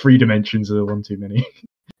 Like 3 dimensions are the one too many.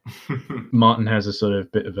 Martin has a sort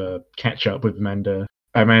of bit of a catch up with Amanda.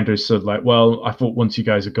 Amanda's sort of like, well, I thought once you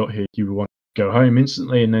guys had got here, you would want to go home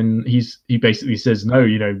instantly. And then he basically says, no,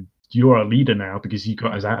 you're our leader now because you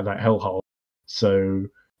got us out of that hellhole. So,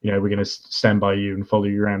 we're going to stand by you and follow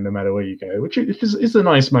you around no matter where you go, which is a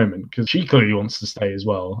nice moment because she clearly wants to stay as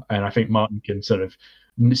well. And I think Martin can sort of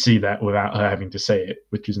see that without her having to say it,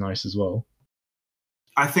 which is nice as well.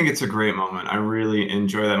 I think it's a great moment. I really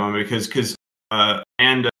enjoy that moment because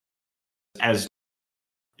Amanda as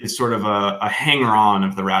is sort of a hanger-on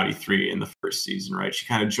of the Rowdy 3 in the first season, right? She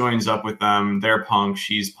kind of joins up with them. They're punk,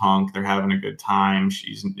 she's punk. They're having a good time.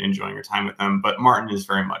 She's enjoying her time with them. But Martin is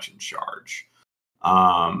very much in charge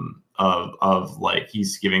of like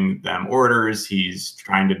he's giving them orders. He's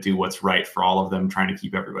trying to do what's right for all of them, trying to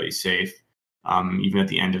keep everybody safe. Even at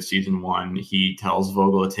the end of season 1, he tells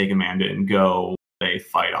Vogel to take Amanda and go they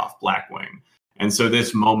fight off Blackwing. And so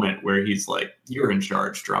this moment where he's like, "You're in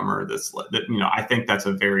charge, drummer." I think that's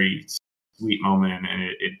a very sweet moment, and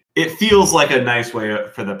it feels like a nice way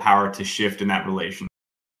for the power to shift in that relation,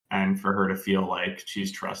 and for her to feel like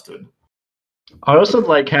she's trusted. I also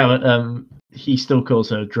like how he still calls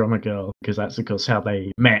her drummer girl, because that's of course how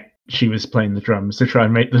they met. She was playing the drums to try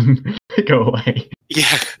and make them go away.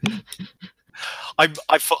 Yeah.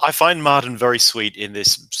 I find Martin very sweet in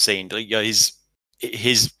this scene.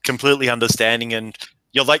 He's completely understanding, and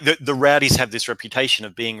like the rowdies have this reputation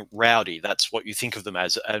of being rowdy. That's what you think of them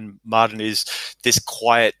as, and Martin is this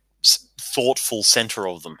quiet, thoughtful center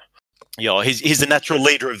of them. He's the natural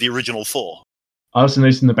leader of the original four. I also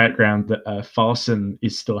noticed in the background that Farson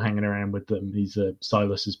is still hanging around with them. He's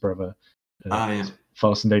Silas's brother.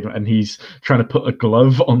 Farson Daedon, and he's trying to put a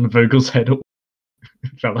glove on Vogel's head.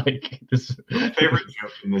 Which I like. My favorite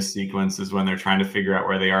joke in this sequence is when they're trying to figure out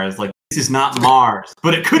where they are. It's like, this is not Mars,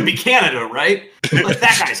 but it could be Canada, right? Like,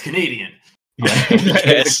 that guy's Canadian. Yeah,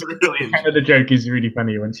 yes. The joke is really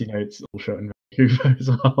funny once you know it's all shot in Vancouver as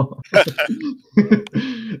well.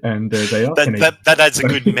 And they are that adds a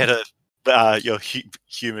good meta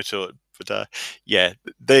humor to it. But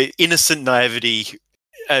the innocent naivety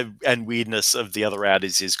and weirdness of the other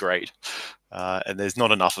rowdies is great. And there's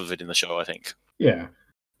not enough of it in the show, I think. Yeah,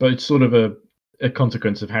 but it's sort of a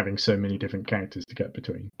consequence of having so many different characters to get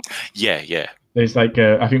between. Yeah. There's like,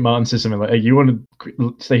 I think Martin says something like, "Hey, you want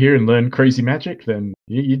to stay here and learn crazy magic? Then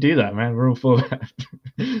you do that, man. We're all for that."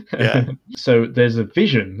 Yeah. So there's a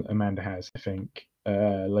vision Amanda has, I think,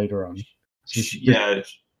 later on.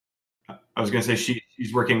 I was going to say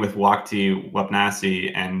she's working with Wakti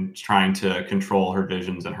Wapnasi and trying to control her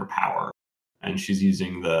visions and her power. And she's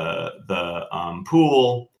using the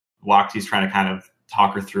pool. Wakti's trying to kind of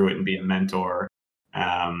talk her through it and be a mentor.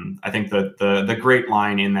 I think the great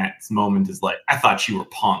line in that moment is like, "I thought you were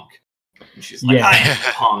punk." And she's like, "I am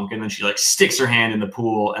punk." And then she like sticks her hand in the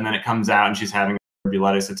pool, and then it comes out and she's having a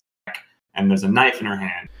Bulitis attack, and there's a knife in her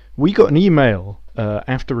hand. We got an email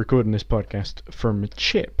after recording this podcast from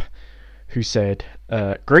Chip, who said,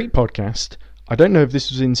 "Great podcast. I don't know if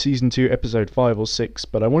this was in Season 2, Episode 5 or 6,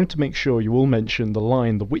 but I wanted to make sure you all mentioned the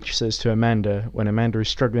line the witch says to Amanda when Amanda is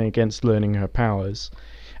struggling against learning her powers.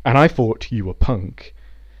 And I thought you were punk.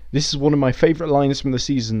 This is one of my favourite lines from the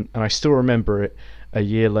season, and I still remember it a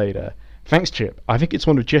year later. Thanks, Chip. I think it's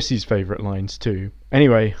one of Jesse's favourite lines too.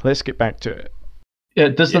 Anyway, let's get back to it." Yeah,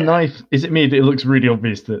 the knife, is it me that it looks really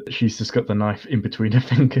obvious that she's just got the knife in between her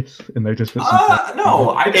fingers and they just put some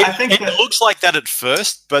no, I think it looks like that at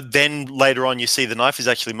first, but then later on you see the knife is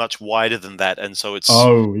actually much wider than that, and so it's...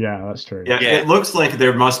 Oh, yeah, that's true. Yeah, it looks like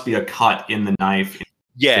there must be a cut in the knife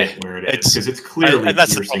where it is, because it's clearly and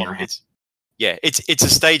that's the piercing her problem. hand. It's a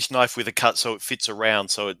staged knife with a cut, so it fits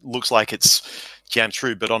around, so it looks like it's jammed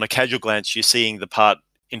through, but on a casual glance you're seeing the part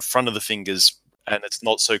in front of the fingers, and it's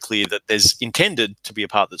not so clear that there's intended to be a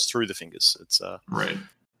part that's through the fingers. It's right.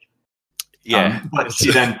 Yeah. But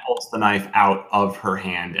she then pulls the knife out of her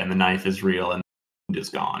hand, and the knife is real and the wound is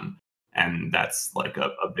gone. And that's like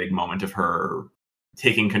a big moment of her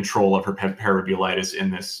taking control of her parabulitis in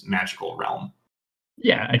this magical realm.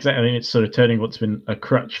 Yeah, exactly. I mean, it's sort of turning what's been a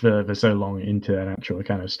crutch for so long into an actual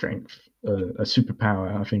kind of strength, a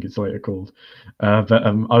superpower, I think it's later called. But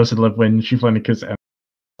I also love when she finally goes,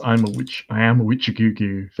 I am a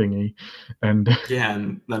witch-a-goo-goo thingy. And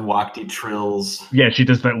and then Wakti trills. Yeah, she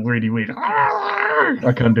does that really weird.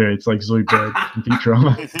 I can't do it. It's like Zoidberg from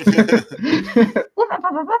Futurama.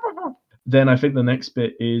 Then I think the next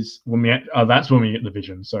bit is when that's when we get the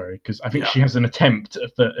vision. Sorry, because I think she has an attempt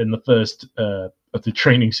in the first of the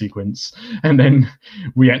training sequence, and then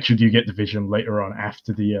we actually do get the vision later on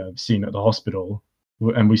after the scene at the hospital.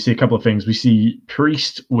 And we see a couple of things. We see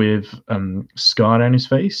Priest with scar down his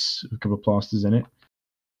face, a couple of plasters in it.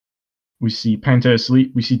 We see Panto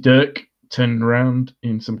asleep. We see Dirk turning around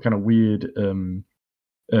in some kind of weird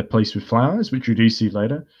place with flowers, which we do see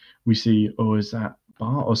later. We see, is that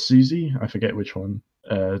Bart or Susie? I forget which one.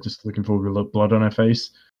 Just looking for blood on her face.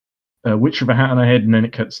 Witch with a hat on her head, and then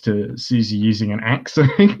it cuts to Susie using an axe, I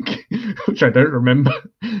think, which I don't remember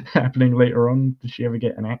happening later on. Did she ever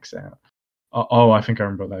get an axe out? I think I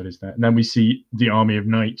remember what that is. That. And then we see the Army of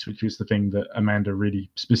Knights, which is the thing that Amanda really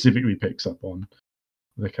specifically picks up on,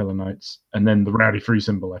 the Killer Knights. And then the Rowdy Free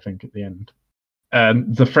symbol, I think, at the end.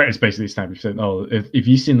 The threat is basically established. That, if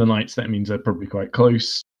you've seen the Knights, that means they're probably quite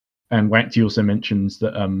close. And Wakti also mentions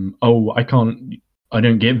that, I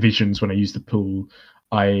don't get visions when I use the pool.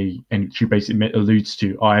 And she basically alludes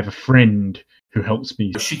to, I have a friend who helps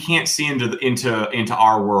me. She can't see into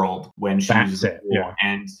our world when she uses it,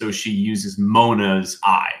 and so she uses Mona's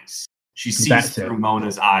eyes. She sees That's through it.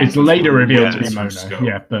 Mona's eyes. It's later revealed to be Her Mona. scope.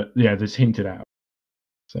 Yeah, but yeah, there's hinted at.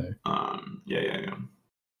 So Yeah.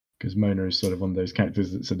 because Mona is sort of one of those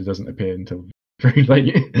characters that sort of doesn't appear until very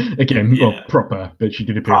late. Again, well, proper, but she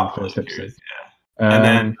did appear in the first episode.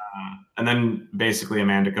 Yeah. And then basically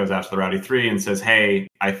Amanda goes out to the Rowdy Three and says, "Hey,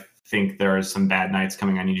 I think there are some bad nights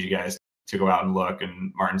coming. I need you guys to go out and look."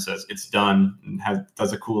 And Martin says, "It's done," and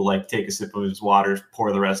does a cool take a sip of his water,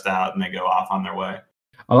 pour the rest out, and they go off on their way.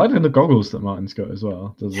 I like the goggles that Martin's got as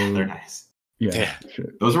well. They're nice. Yeah.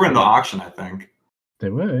 Those were in the auction, I think. They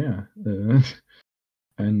were, yeah.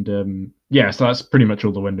 And so that's pretty much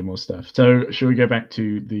all the Wendemore stuff. So shall we go back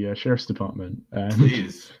to the sheriff's department?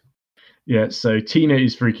 Please. Yeah, so Tina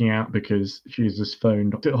is freaking out because she has just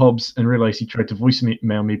phoned Dr. Hobbs and realised he tried to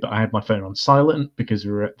voicemail me, but I had my phone on silent because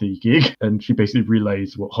we were at the gig. And she basically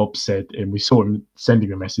relays what Hobbs said, and we saw him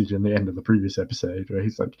sending a message in the end of the previous episode where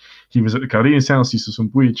he's like, he was at the Cardina's house, he saw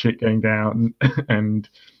some weird shit going down, and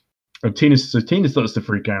Tina starts to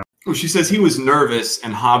freak out. Well, she says he was nervous,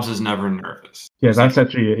 and Hobbs is never nervous. Yeah, that's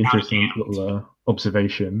actually an interesting little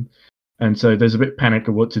observation. And so there's a bit of panic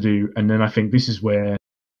of what to do, and then I think this is where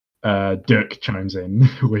Dirk chimes in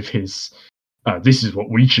with his, this is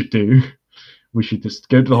what we should do. We should just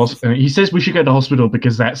go to the hospital. He says we should go to the hospital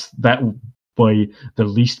because that way the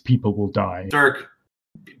least people will die. Dirk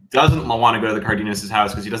doesn't want to go to the Cardenas'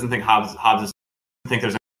 house because he doesn't think Hobbs doesn't think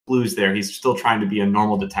there's any clues there. He's still trying to be a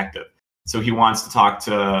normal detective. So he wants to talk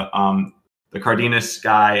to the Cardenas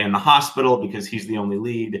guy in the hospital because he's the only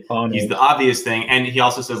lead. He's the obvious thing. And he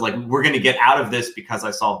also says, we're going to get out of this because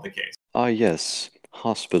I solved the case. Yes.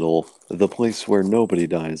 Hospital, the place where nobody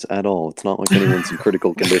dies at all. It's not like anyone's in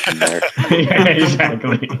critical condition there. Yeah,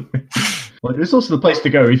 exactly. Well, it's also the place to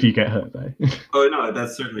go if you get hurt, though. Oh, no,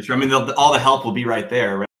 that's certainly true. I mean, all the help will be right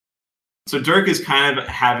there, right? So Dirk is kind of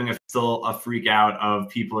having still a freak out of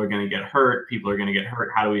people are going to get hurt. People are going to get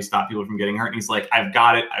hurt. How do we stop people from getting hurt? And he's like, I've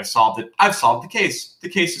got it. I've solved it. I've solved the case. The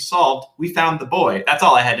case is solved. We found the boy. That's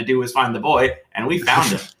all I had to do was find the boy, and we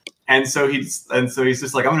found him. And so he's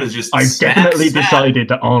just like, I'm going to just definitely decided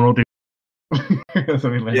that Arnold is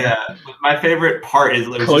something like that. Yeah. My favorite part is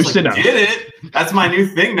close enough. Did it? That's my new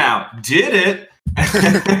thing now. Did it?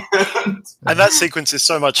 And that sequence is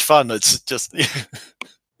so much fun. It's just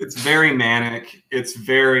it's very manic. It's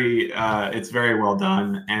very well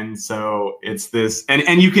done. And so it's this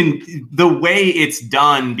and you can the way it's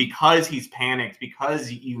done because he's panicked, because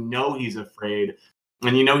he's afraid.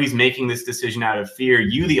 And he's making this decision out of fear.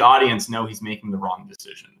 You, the audience, know he's making the wrong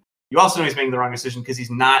decision. You also know he's making the wrong decision because he's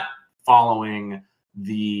not following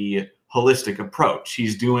the holistic approach.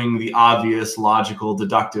 He's doing the obvious, logical,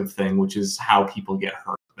 deductive thing, which is how people get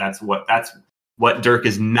hurt. That's what Dirk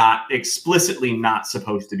is not explicitly not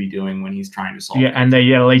supposed to be doing when he's trying to solve. Yeah, and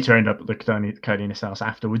they later end up at the Cardenas house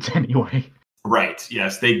afterwards anyway. Right.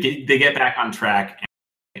 Yes, they get back on track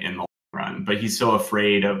in the long run, but he's so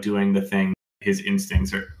afraid of doing the thing. His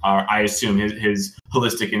instincts are I assume his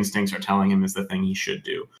holistic instincts are telling him is the thing he should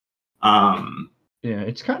do. Yeah,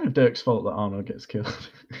 it's kind of Dirk's fault that Arnold gets killed.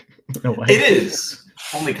 In a way. It is.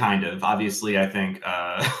 Only kind of. Obviously, I think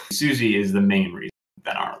Susie is the main reason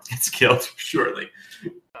that Arnold gets killed, surely.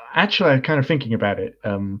 Actually, I'm kind of thinking about it.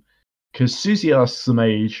 Because Susie asks the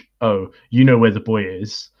mage, oh, you know where the boy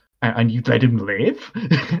is, and you'd let him live?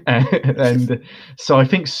 and so I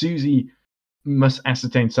think Susie must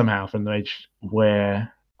ascertain somehow from the mage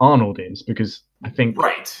where Arnold is, because I think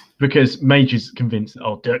because Mage is convinced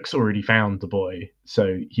that Dirk's already found the boy,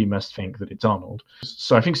 so he must think that it's Arnold.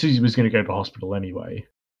 So I think Susie was going to go to the hospital anyway,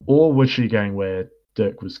 or was she going where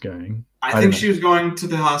Dirk was going? I think she was going to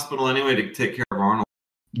the hospital anyway to take care of Arnold.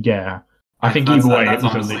 Yeah, I think either way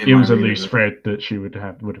it was a loose thread that she would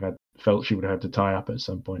have felt she would have had to tie up at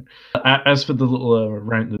some point. As for the little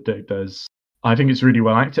rant that Dirk does, I think it's really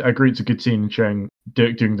well acted. I agree it's a good scene showing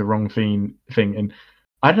Dirk doing the wrong thing. And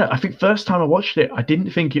I don't know, I think first time I watched it, I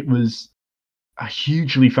didn't think it was a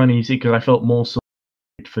hugely funny scene because I felt more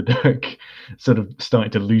for Dirk sort of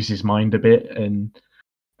starting to lose his mind a bit. And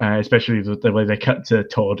especially the way they cut to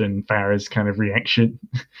Todd and Farah's kind of reaction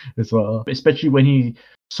as well. Especially when he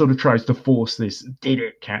sort of tries to force this "did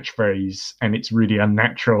it" catchphrase and it's really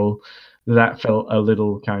unnatural. That felt a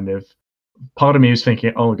little kind of... Part of me was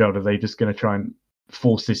thinking, oh my god, are they just going to try and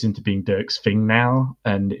force this into being Dirk's thing now?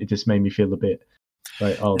 And it just made me feel a bit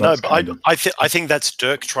like, oh, that's I think that's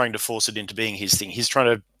Dirk trying to force it into being his thing. He's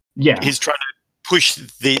trying to push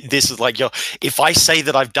this as like, if I say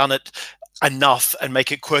that I've done it enough and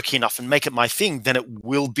make it quirky enough and make it my thing, then it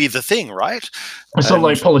will be the thing, right? It's sort of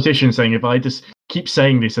like politicians saying, if I just keep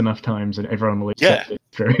saying this enough times and everyone will accept it.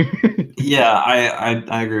 True. Yeah,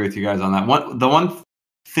 I agree with you guys on that. The one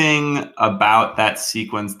thing about that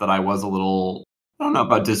sequence that I was a little, I don't know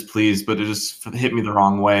about displeased, but it just hit me the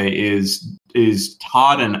wrong way, is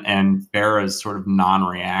Todd and Farah's sort of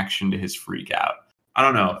non-reaction to his freak out. I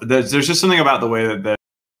don't know. There's just something about the way that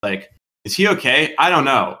like, is he okay? I don't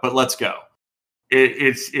know, but let's go.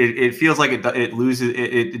 It feels like it loses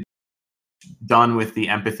it done with the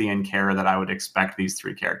empathy and care that I would expect these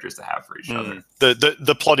three characters to have for each other.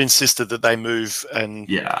 The plot insisted that they move and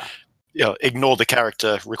ignore the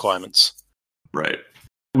character requirements. Right.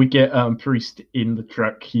 We get Priest in the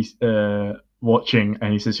truck. He's watching,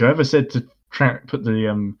 and he says, "Whoever said to put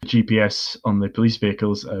the GPS on the police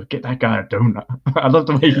vehicles, get that guy a donut." I love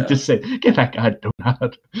the way he just said, "Get that guy a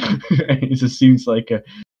donut." It just seems like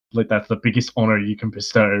that's the biggest honor you can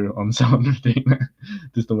bestow on someone.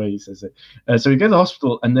 Just the way he says it. So we go to the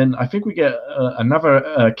hospital, and then I think we get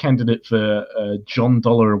another candidate for John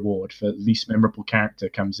Dollar Award for least memorable character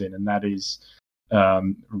comes in, and that is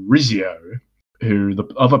Rizzio, who the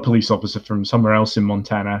other police officer from somewhere else in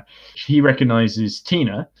Montana. He recognizes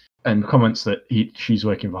Tina and comments that she's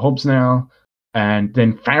working for Hobbs now. And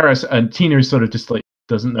then Farah and Tina is sort of just like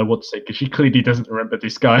doesn't know what to say because she clearly doesn't remember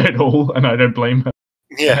this guy at all, and I don't blame her.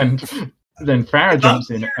 Yeah. And then Farah jumps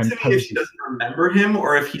in and if she doesn't remember him,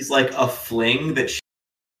 or if he's like a fling that she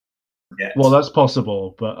forgets. Well, that's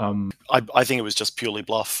possible, but I think it was just purely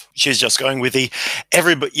bluff. She's just going with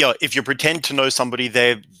everybody. If you pretend to know somebody,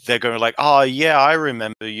 they're going like, "Oh yeah, I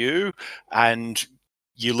remember you," and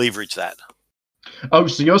you leverage that. Oh,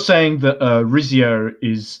 so you're saying that Rizzio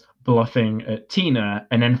is bluffing at Tina,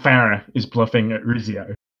 and then Farah is bluffing at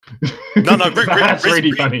Rizzio? No, that's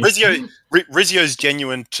really funny. Rizzio's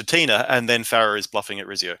genuine to Tina, and then Farah is bluffing at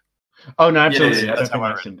Rizzio. Oh no, absolutely. Yeah, I don't think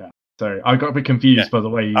I've seen that. Sorry, I got a bit confused by the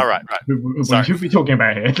way. All right. Who are we talking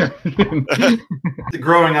about here?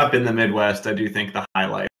 Growing up in the Midwest, I do think the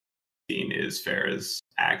highlight scene is Farah's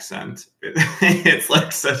accent. It's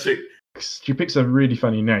like such a. She picks a really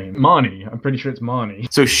funny name, Marnie. I'm pretty sure it's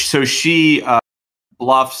Marnie. So she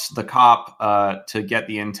bluffs the cop to get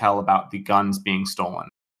the intel about the guns being stolen.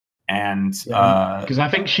 And because I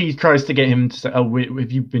think she tries to get him to say, "Oh,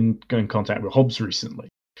 have you been in contact with Hobbs recently?"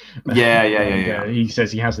 Yeah. He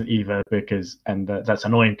says he hasn't either that's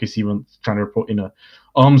annoying because he was trying to report in a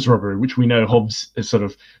arms robbery, which we know Hobbs is sort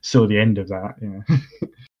of still at the end of that. Yeah.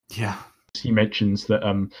 Yeah. He mentions that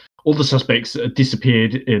all the suspects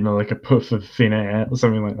disappeared in like a puff of thin air or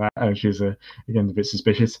something like that, which is again a bit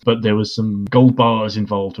suspicious. But there was some gold bars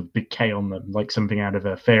involved with big K on them, like something out of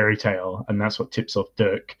a fairy tale, and that's what tips off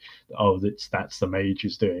Dirk. Oh, that's the mage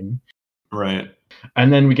is doing. Right.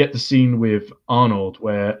 And then we get the scene with Arnold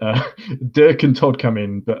where Dirk and Todd come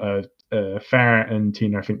in, but Farah and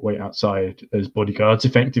Tina, I think, wait outside as bodyguards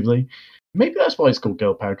effectively. Maybe that's why it's called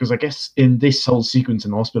Girl Power, because I guess in this whole sequence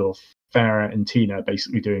in the hospital, Farah and Tina are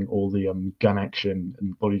basically doing all the gun action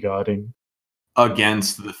and bodyguarding.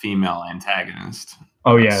 Against the female antagonist.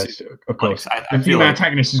 Oh, yes, of course. The female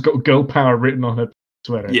antagonist has got Girl Power written on her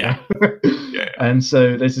sweater. Yeah. And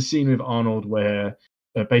so there's a scene with Arnold where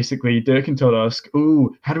basically Dirk and Todd ask,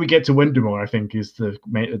 "Ooh, how do we get to Wendemore?" I think is the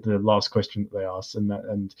last question that they ask.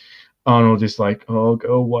 And Arnold is like, "Oh,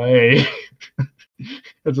 go away.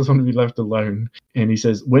 I just want to be left alone." And he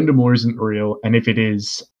says, "Wendemore isn't real, and if it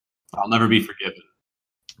is, I'll never be forgiven."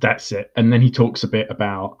 That's it. And then he talks a bit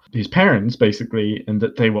about his parents, basically, and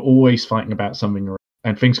that they were always fighting about something.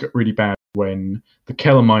 And things got really bad when the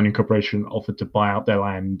Keller Mining Corporation offered to buy out their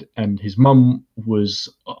land. And his mum was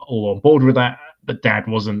all on board with that, but Dad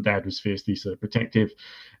wasn't. Dad was fiercely sort of protective.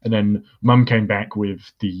 And then Mum came back with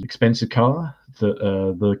the expensive car that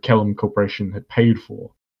the Keller Corporation had paid for.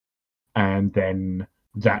 And then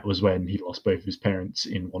that was when he lost both of his parents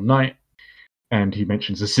in one night. And he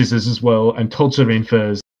mentions the scissors as well. And Todd sort of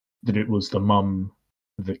infers that it was the mum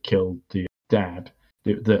that killed the dad,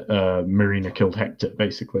 that Marina killed Hector,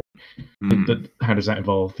 basically. How does that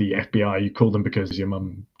involve the FBI? You call them because your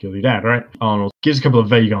mum killed your dad, right? Arnold gives a couple of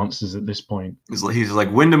vague answers at this point. He's like,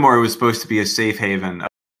 Wendemore was supposed to be a safe haven.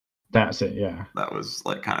 That's it, yeah. That was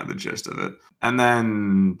like kind of the gist of it. And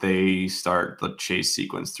then they start the chase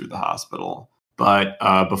sequence through the hospital. But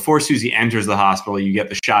before Susie enters the hospital, you get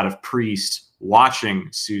the shot of Priest watching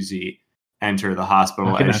Susie enter the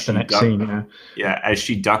hospital as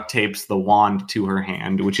she duct tapes the wand to her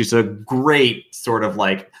hand, which is a great sort of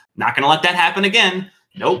like, not gonna let that happen again.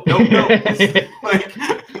 Nope. Like,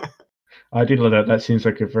 I did love that. That seems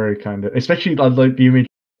like a very kind of, especially I like the image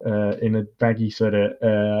in a baggy sweater,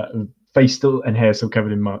 face still and hair still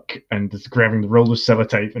covered in muck, and just grabbing the roll of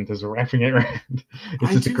sellotape and just wrapping it around.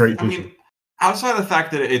 It's just a great visual. Outside of the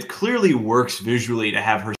fact that it clearly works visually to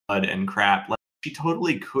have her blood and crap, like, she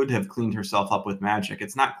totally could have cleaned herself up with magic.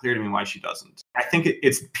 It's not clear to me why she doesn't. I think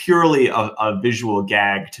it's purely a visual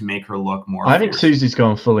gag to make her look more I think fierce. Susie's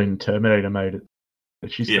gone full in Terminator mode.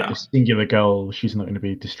 She's got Yeah. a singular goal. She's not going to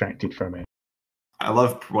be distracted from it. I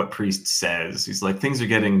love what Priest says. He's like, things are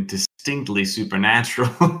getting distinctly supernatural.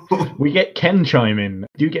 We get Ken chime in.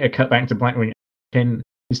 You get a cut back to Blackwing. Ken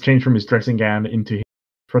is changed from his dressing gown into his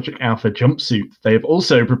Project Alpha jumpsuit. They have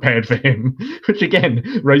also prepared for him, which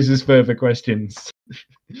again raises further questions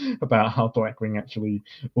about how Blackwing actually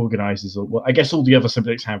organizes. Or, well, I guess all the other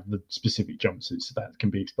subjects have the specific jumpsuits, so that can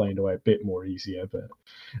be explained away a bit more easier. But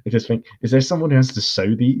I just think, is there someone who has to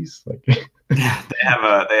sew these? Like, Yeah,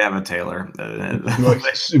 they have a tailor.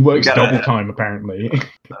 who works gotta- double time apparently.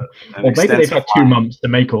 An Or maybe they've extensive had 2 line. months to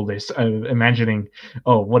make all this, imagining,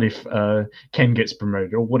 oh, what if Ken gets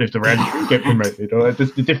promoted, or what if the Rowdy get promoted, or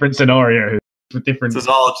just the different scenarios with different. This is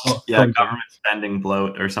all just, Thank you. government spending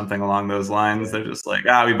bloat or something along those lines. They're just like,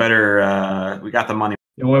 we better, we got the money.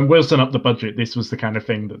 When Wilson upped the budget, this was the kind of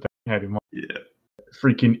thing that they had in mind. Yeah.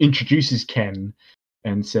 Freaking introduces Ken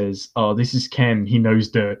and says, "Oh, this is Ken. He knows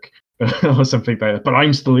Dirk." Or something like that. But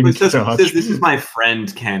I'm still in It says, charge. this is my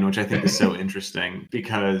friend Ken, which I think is so interesting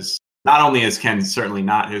because not only is Ken certainly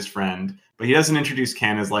not his friend, but he doesn't introduce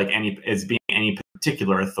Ken as being any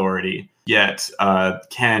particular authority. Yet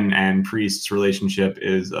Ken and Priest's relationship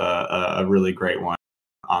is a really great one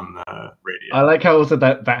on the radio. I like how also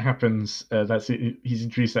that happens. That's it. He's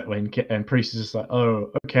introduced that way, and Priest is just like,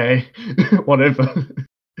 "Oh, okay, whatever."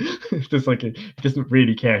 It's just like he doesn't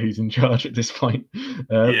really care who's in charge at this point,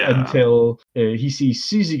 until he sees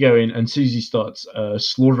Susie go in, and Susie starts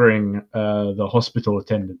slaughtering the hospital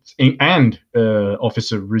attendants and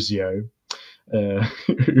Officer Ruzio,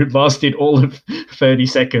 who lasted all of 30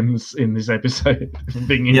 seconds in this episode from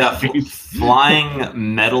being introduced.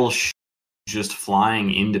 Flying metal just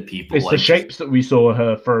flying into people. It's the shapes that we saw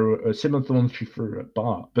her throw, similar to the ones she threw at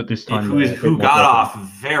Bart, but this time who got off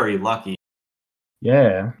very lucky.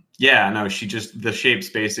 Yeah. Yeah, no, the shapes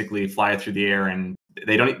basically fly through the air, and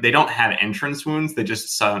they don't have entrance wounds. They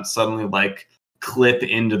just suddenly like clip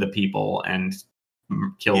into the people and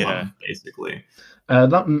kill them, basically.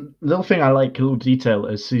 That little thing I like, a little detail,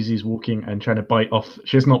 as Susie's walking and trying to bite off.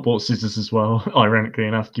 She has not bought scissors as well, ironically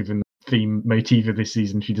enough, given the theme motif of this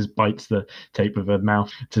season. She just bites the tape of her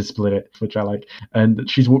mouth to split it, which I like. And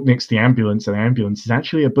she's walked next to the ambulance, and the ambulance is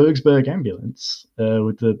actually a Bergsburg ambulance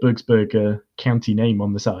with the Bergsburg county name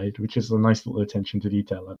on the side, which is a nice little attention to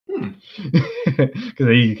detail. Because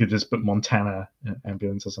you could just put Montana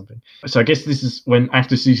ambulance or something. So I guess this is when,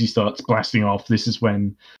 after Susie starts blasting off, this is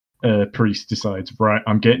when Priest decides, right,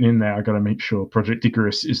 I'm getting in there. I got to make sure Project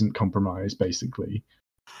Icarus isn't compromised, basically.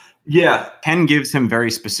 Yeah, Ken gives him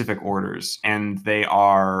very specific orders, and they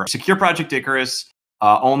are secure Project Icarus,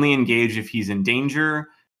 only engage if he's in danger.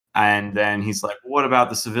 And then he's like, what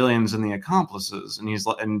about the civilians and the accomplices?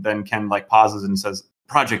 And then Ken like pauses and says,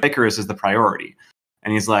 Project Icarus is the priority.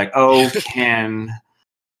 And he's like, oh, Ken,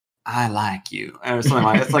 I like you, or something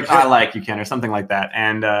like that. It's like, I like you, Ken, or something like that.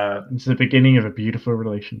 And it's the beginning of a beautiful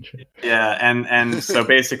relationship. Yeah, and so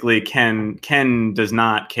basically, Ken does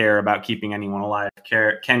not care about keeping anyone alive.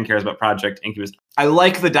 Ken cares about Project Incubus. I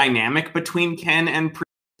like the dynamic between Ken and Priest.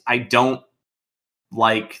 I don't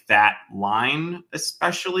like that line,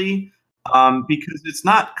 especially because it's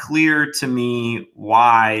not clear to me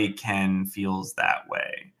why Ken feels that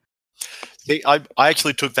way. I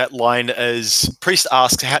actually took that line as Priest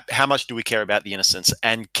asks, how much do we care about the innocents?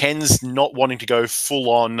 And Ken's not wanting to go full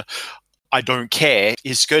on, I don't care.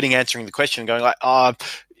 He's skirting answering the question, going like,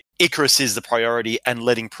 Icarus is the priority, and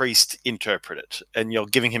letting Priest interpret it. And you're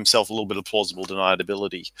giving himself a little bit of plausible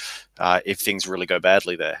deniability if things really go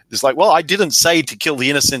badly there. It's like, well, I didn't say to kill the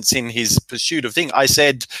innocents in his pursuit of thing. I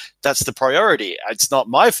said that's the priority. It's not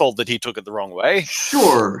my fault that he took it the wrong way.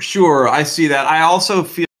 Sure. I see that. I also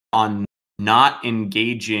feel on not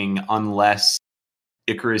engaging unless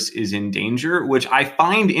Icarus is in danger, which I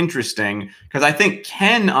find interesting because I think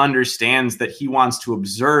Ken understands that he wants to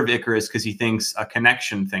observe Icarus because he thinks a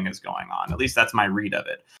connection thing is going on. At least that's my read of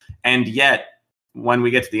it. And yet, when we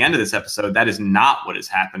get to the end of this episode, that is not what is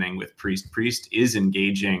happening with Priest. Priest is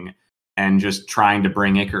engaging and just trying to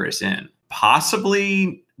bring Icarus in.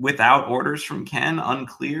 Possibly without orders from Ken,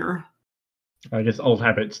 unclear. I guess old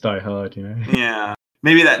habits die hard, you know? Yeah.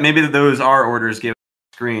 Maybe those are orders given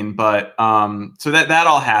on the screen, but so that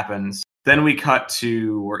all happens. Then we cut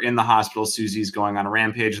to, we're in the hospital. Susie's going on a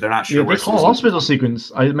rampage. They're not sure where this whole Susie... hospital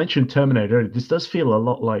sequence, I mentioned Terminator. This does feel a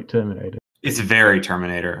lot like Terminator. It's very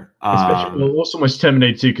Terminator. Especially, well, also almost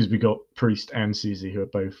Terminator 2 because we got Priest and Susie who are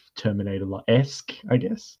both Terminator-esque, I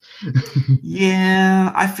guess.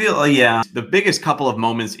 Yeah, I feel the biggest couple of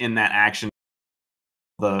moments in that action,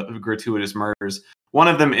 the gratuitous murders. One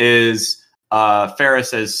of them is Farrah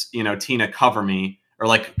says, Tina, cover me, or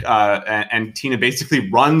and Tina basically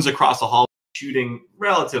runs across the hall, shooting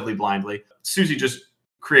relatively blindly. Susie just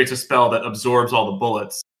creates a spell that absorbs all the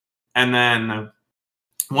bullets, and then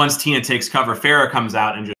once Tina takes cover, Farrah comes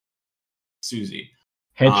out and just Susie.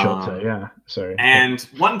 Headshots her, yeah. Sorry. And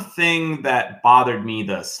one thing that bothered me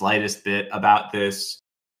the slightest bit about this,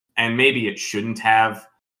 and maybe it shouldn't have,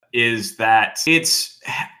 is that it's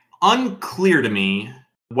unclear to me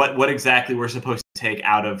what exactly we're supposed to take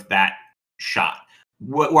out of that shot.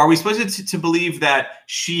 Are we supposed to believe that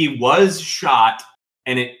she was shot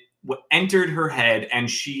and it entered her head and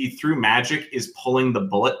she, through magic, is pulling the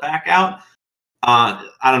bullet back out? I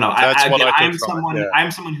don't know.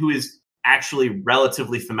 I'm someone who is actually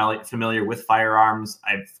relatively familiar with firearms.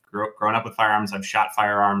 I've grown up with firearms. I've shot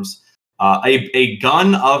firearms. A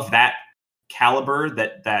gun of that caliber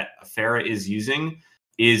that Farrah is using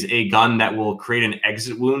is a gun that will create an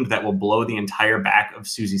exit wound that will blow the entire back of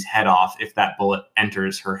Susie's head off if that bullet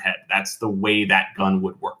enters her head. That's the way that gun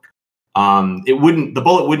would work. The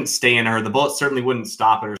bullet wouldn't stay in her. The bullet certainly wouldn't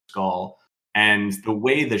stop at her skull. And the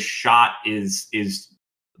way the shot is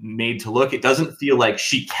made to look, it doesn't feel like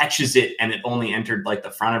she catches it and it only entered like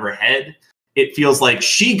the front of her head. It feels like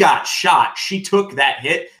she got shot. She took that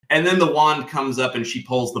hit, and then the wand comes up and she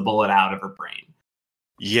pulls the bullet out of her brain.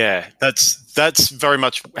 Yeah, that's very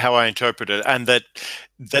much how I interpret it, and that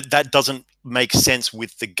doesn't make sense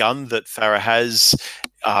with the gun that Farrah has.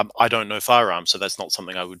 I don't know firearms, so that's not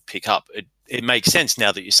something I would pick up. It makes sense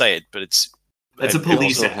now that you say it, but it's a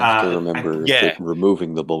police. You also have to remember that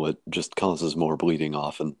removing the bullet just causes more bleeding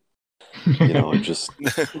often. It just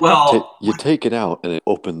you take it out and it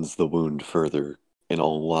opens the wound further in a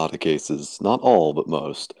lot of cases. Not all, but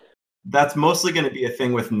most. That's mostly going to be a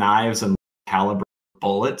thing with knives and caliber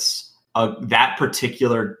bullets. That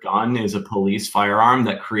particular gun is a police firearm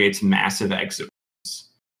that creates massive exit wounds.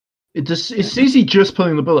 Is Susie just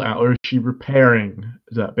pulling the bullet out, or is she repairing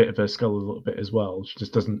that bit of her skull a little bit as well? She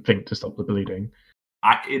just doesn't think to stop the bleeding.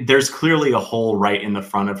 There's clearly a hole right in the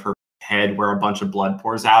front of her head where a bunch of blood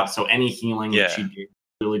pours out. So any healing that she did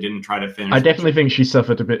really didn't try to finish. I definitely think she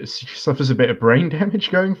suffers a bit of brain damage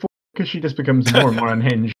going forward because she just becomes more and more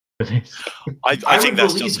unhinged for this. I think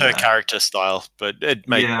that's just her character style, but it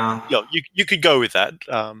may you could go with that.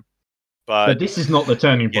 But this is not the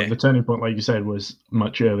turning point. The turning point, like you said, was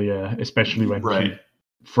much earlier, especially when she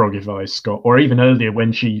frogifies Scott, or even earlier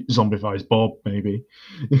when she zombifies Bob, maybe.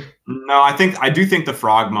 No, I do think the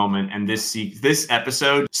frog moment and this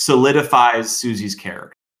episode solidifies Susie's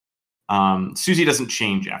character. Susie doesn't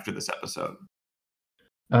change after this episode.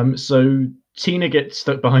 So Tina gets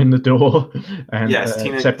stuck behind the door and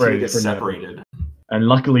Tina gets separated. And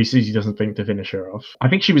luckily, Susie doesn't think to finish her off. I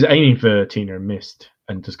think she was aiming for Tina and missed,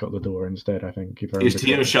 and just got the door instead. I think.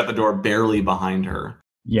 Tina shut the door barely behind her.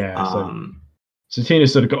 Yeah. So Tina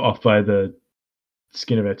sort of got off by the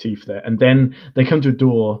skin of her teeth there, and then they come to a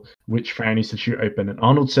door which Farrah needs to shoot open, and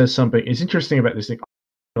Arnold says something. It's interesting about this thing.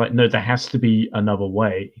 Like, no, there has to be another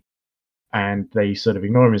way, and they sort of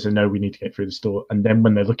ignore him and say, no, we need to get through this door. And then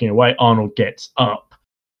when they're looking away, Arnold gets up.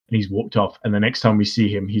 And he's walked off, and the next time we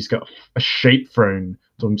see him, he's got a shape thrown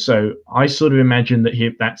to him. So I sort of imagine that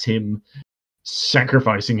that's him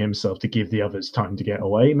sacrificing himself to give the others time to get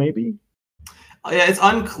away, maybe? Yeah, it's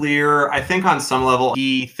unclear. I think on some level,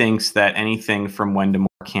 he thinks that anything from Wendemore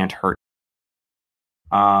can't hurt.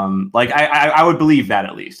 I would believe that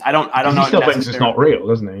at least. I don't know. He still thinks it's not real,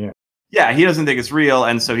 doesn't he? Yeah. Yeah, he doesn't think it's real,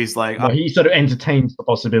 and so he's like... he sort of entertains the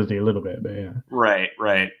possibility a little bit, but yeah. Right.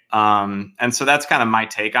 And so that's kind of my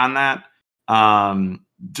take on that.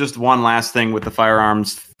 Just one last thing with the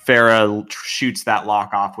firearms. Farrah shoots that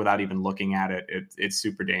lock off without even looking at it. It's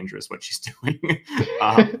super dangerous what she's doing.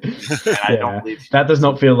 I don't believe that does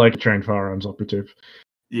not feel like a trained firearms operative.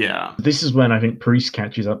 Yeah. This is when I think Priest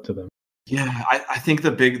catches up to them. Yeah, I think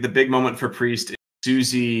the big moment for Priest is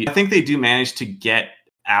Susie. I think they do manage to get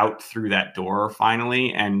out through that door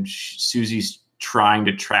finally, and Susie's trying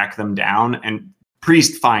to track them down, and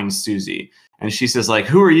Priest finds Susie, and she says, like,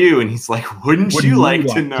 who are you? And he's like, wouldn't you like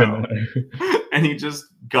to know? And he just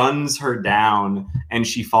guns her down, and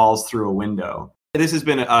she falls through a window. This has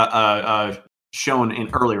been shown in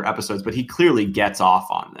earlier episodes, but he clearly gets off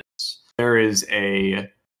on this. There is a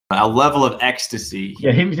level of ecstasy.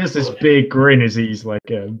 Yeah, he does this big grin as he's like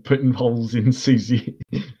putting holes in Susie.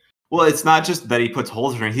 Well, it's not just that he puts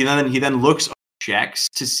holes in her. He then looks checks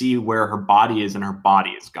to see where her body is, and her body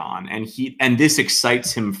is gone. And this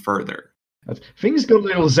excites him further. Things got a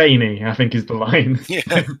little zany, I think is the line.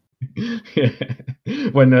 Yeah. Yeah.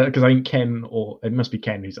 When because I think Ken, or it must be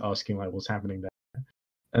Ken, who's asking like what's happening there,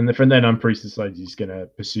 and from then on, Priest decides he's gonna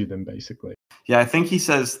pursue them basically. Yeah, I think he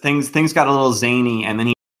says things got a little zany, and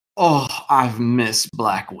then I've missed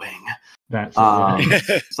Blackwing. That's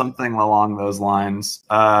Something along those lines.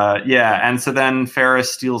 Yeah, and so then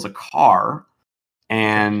Ferris steals a car,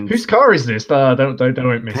 and whose car is this? Don't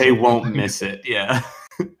miss it. They won't miss it. Yeah.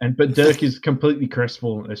 But Dirk is completely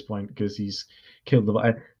crestfallen at this point because he's killed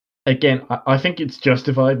the. Again, I think it's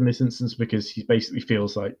justified in this instance because he basically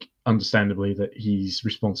feels like, understandably, that he's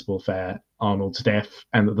responsible for Arnold's death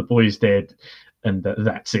and that the boy's dead, and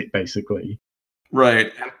that's it basically.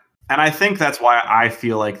 Right. And I think that's why I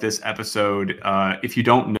feel like this episode, if you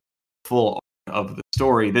don't know the full of the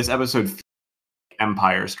story, this episode feels like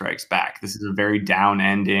Empire Strikes Back. This is a very down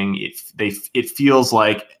ending. It feels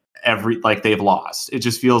like they've lost. It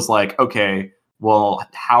just feels like, okay, well,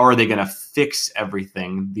 how are they going to fix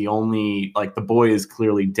everything? The boy is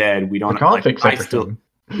clearly dead. We don't can't fix everything.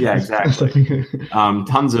 Yeah, exactly.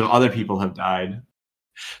 Tons of other people have died.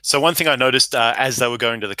 So one thing I noticed as they were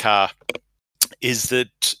going to the car is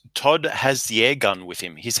that Todd has the air gun with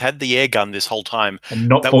him. He's had the air gun this whole time. And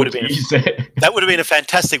not that would have been that would have been a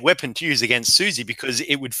fantastic weapon to use against Susie because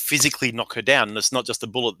it would physically knock her down. And it's not just a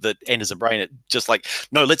bullet that enters a brain. It just like,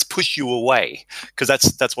 no, let's push you away because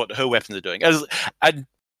that's what her weapons are doing. And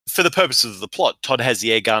for the purposes of the plot, Todd has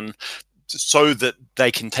the air gun so that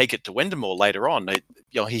they can take it to Wendemore later on.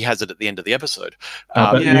 He has it at the end of the episode.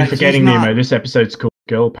 But you're forgetting, Nemo. This episode's called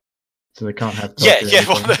Girl Power, so they can't have.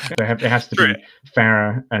 It has to be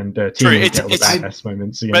Farah and Tina get all the badass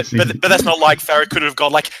moments. But that's not like Farah could have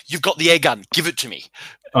gone like, "You've got the air gun, give it to me."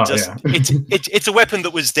 It's a weapon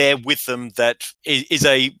that was there with them that is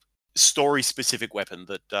a story specific weapon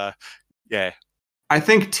that. I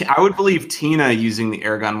think I would believe Tina using the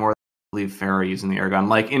air gun more than I believe Farah using the air gun.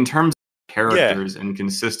 Like in terms of characters and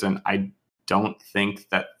consistent, I don't think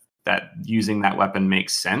that using that weapon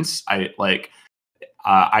makes sense.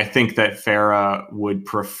 I think that Farah would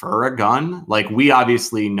prefer a gun. Like, we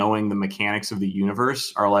obviously, knowing the mechanics of the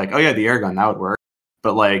universe, are like, oh yeah, the air gun, that would work.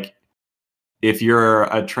 But like, if you're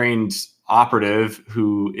a trained operative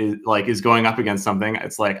who is going up against something,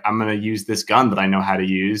 it's like, I'm going to use this gun that I know how to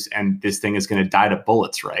use, and this thing is going to die to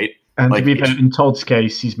bullets, right? And like, to be fair, in Todd's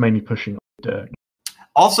case, he's mainly pushing Dirk.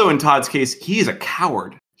 Also, in Todd's case, he is a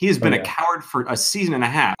coward. He has been a coward for a season and a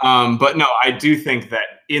half. But no, I do think that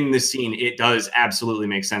in the scene, it does absolutely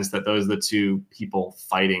make sense that those are the two people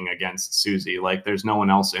fighting against Susie. Like, there's no one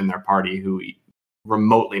else in their party who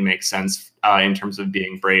remotely makes sense in terms of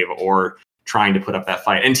being brave or trying to put up that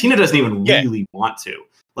fight. And Tina doesn't even really want to.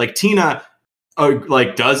 Like, Tina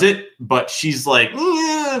does it, but she's like,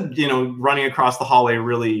 running across the hallway,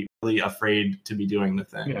 really, really afraid to be doing the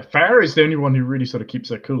thing. Yeah, Farah is the only one who really sort of keeps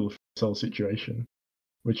her cool for this whole situation.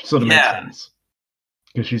 Which sort of makes sense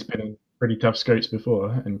because she's been in pretty tough scrapes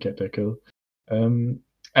before and kept her cool. And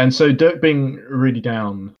so Dirk being really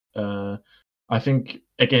down, I think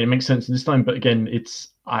again it makes sense this time. But again,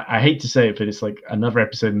 I hate to say it, but it's like another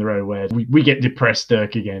episode in a row where we get depressed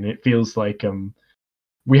Dirk again. It feels like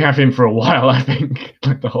we have him for a while. I think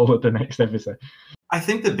like the whole of the next episode. I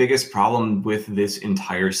think the biggest problem with this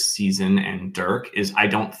entire season and Dirk is I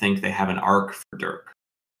don't think they have an arc for Dirk,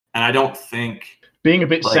 and I don't think. Being a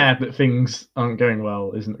bit sad that things aren't going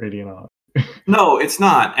well isn't really an arc. No, it's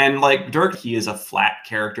not. And like Dirk, he is a flat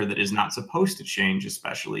character that is not supposed to change,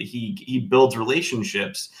 especially. He builds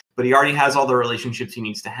relationships, but he already has all the relationships he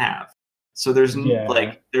needs to have. So there's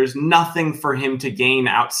nothing for him to gain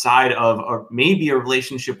outside of maybe a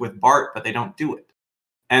relationship with Bart, but they don't do it.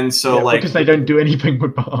 And so because they don't do anything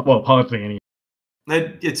with Bart, well, hardly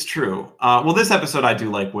anything. It's true. Well, this episode I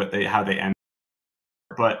do like how they end.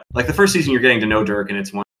 But like the first season, you're getting to know Dirk, and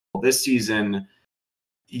it's wonderful. This season,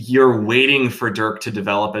 you're waiting for Dirk to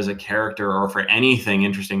develop as a character or for anything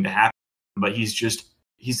interesting to happen. But he's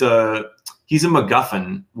a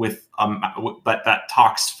MacGuffin with that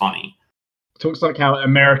talks funny. Talks like how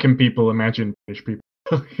American people imagine British people.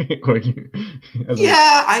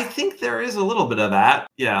 Yeah, I think there is a little bit of that.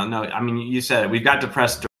 Yeah, no, I mean, you said it. We've got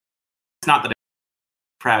depressed Dirk. It's not that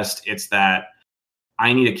I'm depressed; it's that.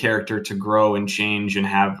 I need a character to grow and change and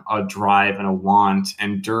have a drive and a want.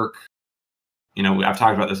 And Dirk, I've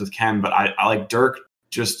talked about this with Ken, but I like Dirk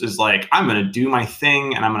just is like, I'm going to do my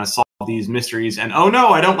thing and I'm going to solve these mysteries. And oh no,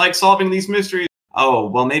 I don't like solving these mysteries. Oh,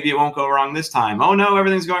 well, maybe it won't go wrong this time. Oh no,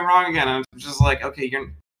 everything's going wrong again. And I'm just like, okay,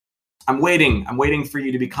 I'm waiting for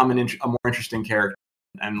you to become a more interesting character.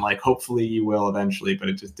 and like hopefully you will eventually, but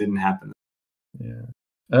it just didn't happen.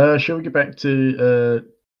 Yeah. Shall we get back to?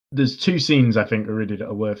 There's two scenes I think already that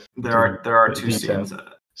are worth. There are bit of two detail. scenes.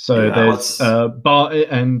 So Yeah, there's let's- Bart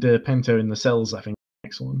and Pento in the cells. I think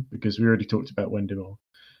next one because we already talked about Wendemore.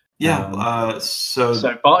 Yeah. So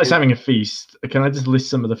Bart is having a feast. Can I just list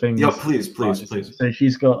some of the things? Yeah, please. So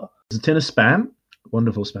she's got a tin of Spam,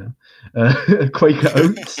 wonderful Spam, Quaker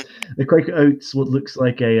Oats. The Quaker Oats, what looks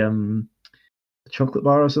like a chocolate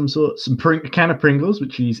bar of some sort, a can of Pringles,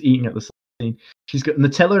 which she's eating at the scene. She's got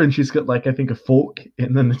Nutella, and she's got like I think a fork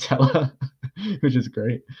in the Nutella, which is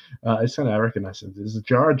great. It's kind of I recognize it. There's a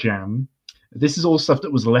jar of jam. This is all stuff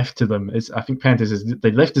that was left to them. I think Panther says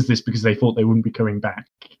they left us this because they thought they wouldn't be coming back.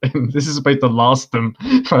 And this is supposed to last them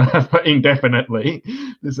for indefinitely.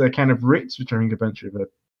 There's a can of Ritz, which are a bunch of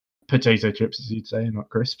potato chips, as you'd say, not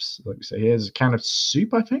crisps, like we say here. There's a can of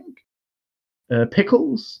soup, I think.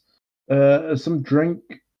 Pickles. Some drink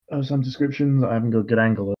of some description that I haven't got a good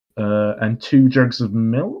angle of. And 2 jugs of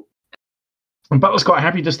milk. And Butler's quite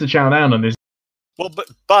happy just to chow down on this. Well, but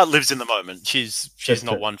Bart lives in the moment. She's That's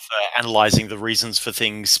not true. one for analysing the reasons for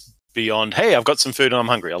things beyond, hey, I've got some food and I'm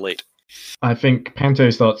hungry, I'll eat. I think Panto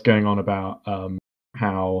starts going on about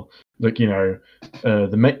how, look,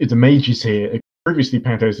 the mage is here. Previously,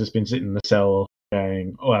 Panto's just been sitting in the cell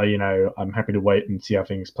going, well, I'm happy to wait and see how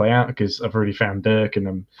things play out because I've already found Dirk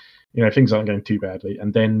and things aren't going too badly.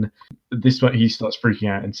 And then this one, he starts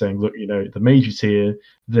freaking out and saying, look, the mage is here,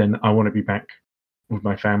 then I want to be back with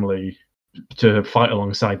my family to fight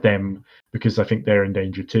alongside them because I think they're in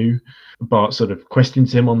danger too. Bart sort of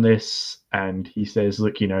questions him on this and he says,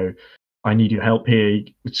 look, I need your help here.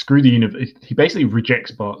 Screw the universe. He basically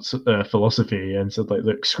rejects Bart's philosophy and said, like,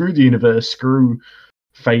 look, screw the universe, screw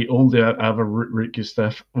fate, all the other ridiculous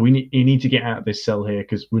stuff. You need to get out of this cell here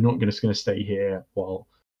because we're not just going to stay here while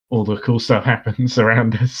all the cool stuff happens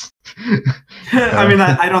around us. I mean,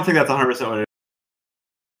 I don't think that's 100% what it is.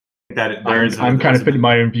 I'm kind of putting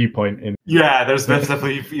my own viewpoint in. Yeah, there's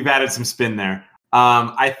definitely you've added some spin there.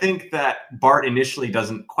 I think that Bart initially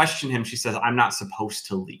doesn't question him. She says, "I'm not supposed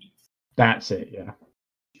to leave." That's it. Yeah.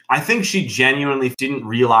 I think she genuinely didn't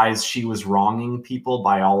realize she was wronging people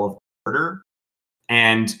by all of the murder,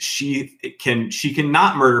 and she can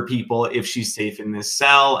not murder people if she's safe in this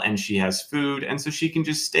cell and she has food, and so she can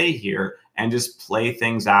just stay here and just play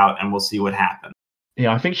things out, and we'll see what happens.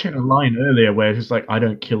 Yeah, I think she had a line earlier where she's like, I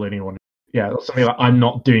don't kill anyone. Yeah, something like, I'm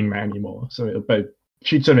not doing that anymore. But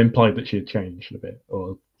she'd sort of implied that she had changed a bit,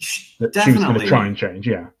 or that she was going to try and change,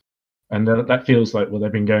 yeah. And that feels like what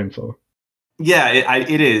they've been going for. Yeah,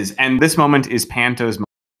 it is. And this moment is Panto's moment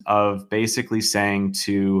of basically saying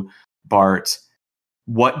to Bart,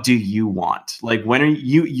 what do you want? Like, when are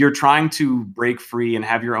you're trying to break free and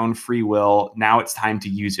have your own free will, now it's time to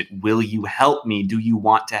use it. Will you help me? Do you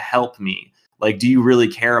want to help me? Like, do you really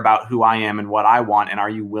care about who I am and what I want? And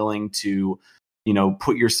are you willing to,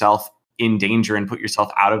 put yourself in danger and put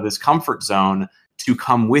yourself out of this comfort zone to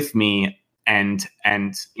come with me and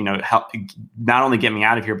help not only get me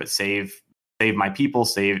out of here, but save my people,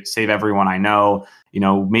 save everyone I know,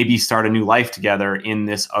 maybe start a new life together in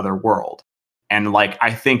this other world. And like,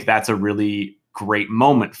 I think that's a really great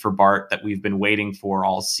moment for Bart that we've been waiting for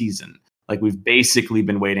all season. Like, we've basically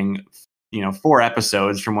been waiting 4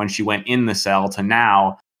 episodes from when she went in the cell to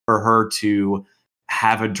now for her to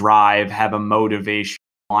have a drive, have a motivation,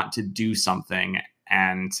 want to do something.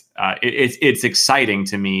 And it's exciting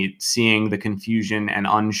to me seeing the confusion and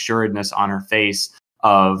unsureness on her face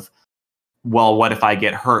of, well, what if I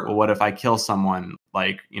get hurt? Well, what if I kill someone?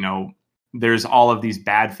 Like, there's all of these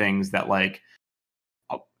bad things that like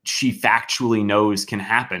she factually knows can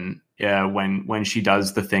happen when she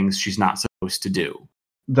does the things she's not supposed to do.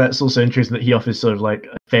 That's also interesting that he offers sort of like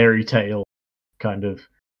a fairy tale kind of,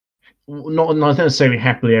 not necessarily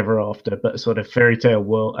happily ever after, but sort of fairy tale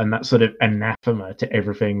world, and that sort of anathema to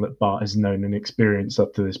everything that Bart has known and experienced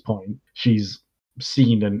up to this point. She's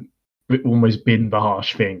seen and almost been the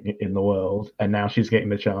harsh thing in the world, and now she's getting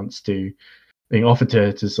the chance to being offered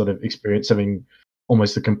to sort of experience something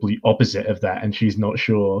almost the complete opposite of that, and she's not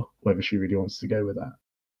sure whether she really wants to go with that.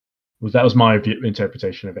 Well, that was my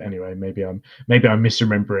interpretation of it anyway. Maybe I'm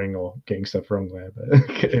misremembering or getting stuff wrong there. But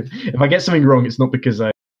if I get something wrong, it's not because I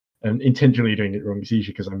am intentionally doing it wrong. It's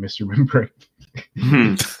usually because I'm misremembering.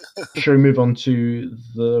 Shall we move on to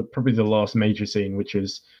probably the last major scene, which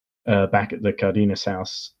is back at the Cardenas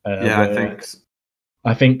house?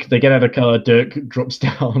 I think they get out of the car. Dirk drops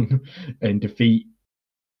down in defeat.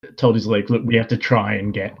 Told his leg, look, we have to try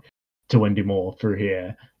and get to Wendemore through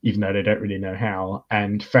here, even though they don't really know how.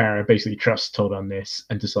 And Farah basically trusts Todd on this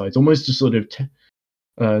and decides almost to sort of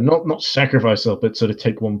not sacrifice herself, but sort of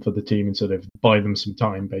take one for the team and sort of buy them some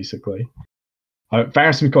time, basically.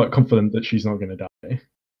 Varys seems quite confident that she's not going to die,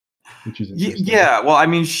 which is interesting. Yeah, well, I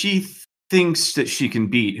mean, she thinks that she can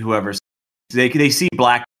beat whoever. They see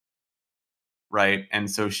Black, right?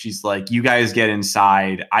 And so she's like, you guys get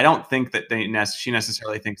inside. I don't think that she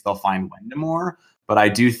necessarily thinks they'll find Wendemore, but I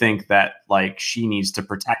do think that like she needs to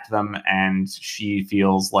protect them, and she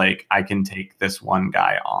feels like I can take this one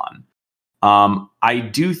guy on. I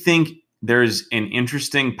do think there's an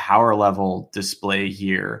interesting power level display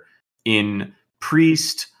here in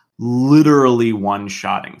Priest literally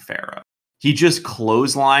one-shotting Farah. He just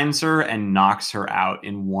clotheslines her and knocks her out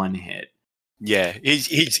in one hit. Yeah,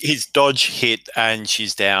 his dodge hit and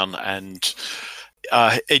she's down, and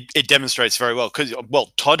it demonstrates very well because,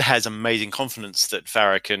 well, Todd has amazing confidence that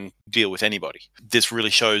Farah can deal with anybody. This really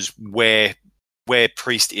shows where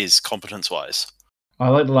Priest is competence-wise. I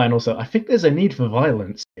like the line also. I think there's a need for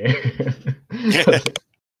violence here.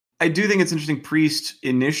 I do think it's interesting. Priest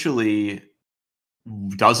initially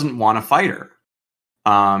doesn't want to fight her.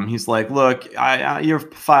 He's like, look,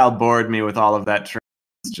 you've filed bored me with all of that.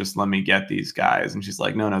 Just let me get these guys. And she's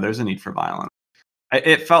like, no, there's a need for violence.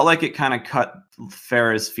 It felt like it kind of cut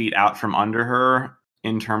Farah's feet out from under her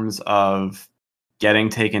in terms of getting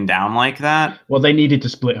taken down like that. Well, they needed to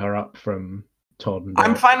split her up from Todd. And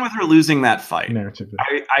I'm fine with her losing that fight. Narratively.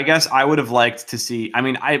 I guess I would have liked to see. I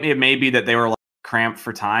mean, it may be that they were like cramped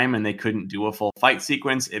for time and they couldn't do a full fight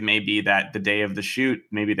sequence. It may be that the day of the shoot,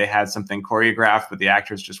 maybe they had something choreographed, but the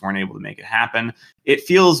actors just weren't able to make it happen. It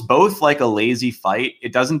feels both like a lazy fight.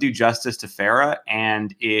 It doesn't do justice to Farah,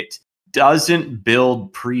 and it doesn't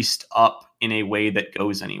build Priest up in a way that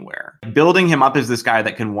goes anywhere. Building him up as this guy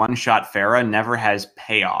that can one-shot Farah never has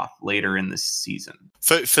payoff later in the season.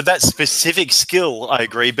 For that specific skill, I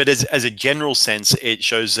agree, but as a general sense, it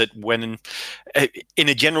shows that in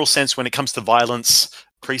a general sense, when it comes to violence,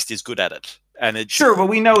 Priest is good at it. And it's, sure, well,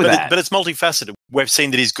 we know that. But it's multifaceted. We've seen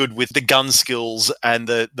that he's good with the gun skills and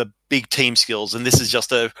the big team skills, and this is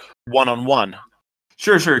just a one-on-one.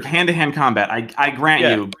 Sure, hand-to-hand combat. I grant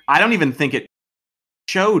you. I don't even think it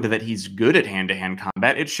showed that he's good at hand-to-hand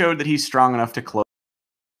combat. It showed that he's strong enough to close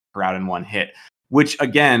her out in one hit, which,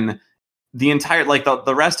 again, the entire, like,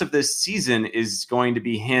 the rest of this season is going to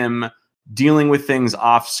be him dealing with things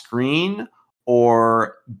off screen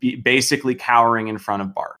or basically cowering in front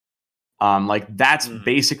of Bart. Like, that's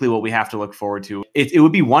basically what we have to look forward to. It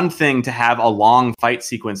would be one thing to have a long fight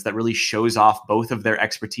sequence that really shows off both of their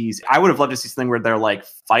expertise. I would have loved to see something where they're like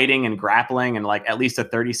fighting and grappling and like at least a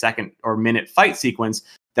 30-second or minute fight sequence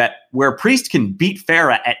that where Priest can beat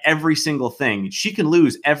Farah at every single thing. She can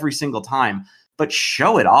lose every single time, but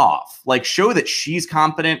show it off. Like, show that she's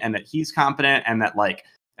competent and that he's competent and that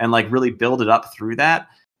really build it up through that.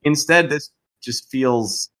 Instead, this just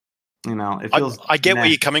feels, it feels. I get where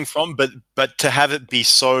you're coming from, but to have it be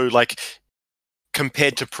so like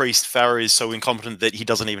compared to Priest, Farah is so incompetent that he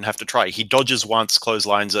doesn't even have to try. He dodges once,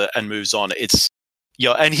 clotheslines her, and moves on. It's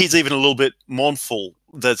and he's even a little bit mournful.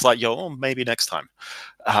 That's like, maybe next time.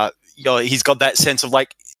 He's got that sense of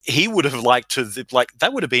like he would have liked to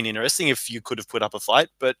that would have been interesting if you could have put up a fight,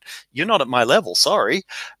 but you're not at my level. Sorry.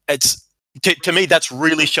 It's to me that's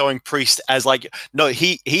really showing Priest as like no,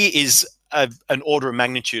 he is an order of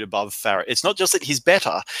magnitude above Farah. It's not just that he's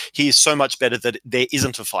better; he is so much better that there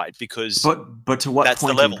isn't a fight because. But to what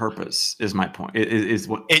point and purpose is my point? Is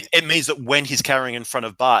what it means that when he's carrying in front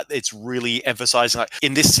of Bart, it's really emphasizing. Like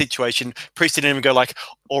in this situation, Priest didn't even go like,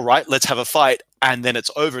 "All right, let's have a fight," and then it's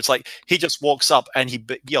over. It's like he just walks up and he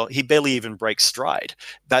barely even breaks stride.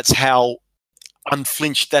 That's how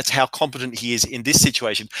unflinched. That's how competent he is in this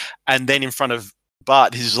situation. And then in front of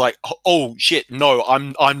Bart, he's like, oh shit, no,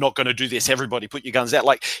 I'm not going to do this. Everybody put your guns out.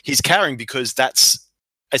 Like he's carrying because that's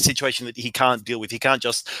a situation that he can't deal with. He can't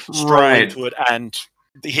just stroll into it and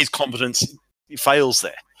his competence fails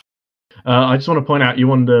there. I just want to point out, you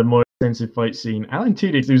wanted a more extensive fight scene. Alan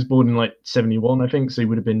Tudyk, he was born in like 71, I think, so he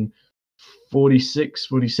would have been 46,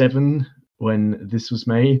 47 when this was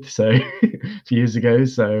made, so a few years ago.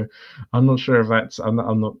 So I'm not sure if that's, I'm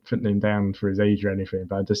not putting him down for his age or anything,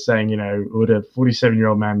 but I'm just saying, would a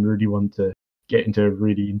 47-year-old man really want to get into a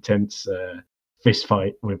really intense fist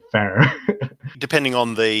fight with Farah? Depending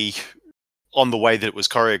on the way that it was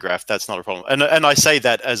choreographed, that's not a problem. And I say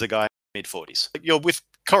that as a guy in mid-40s. With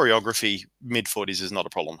choreography, mid-40s is not a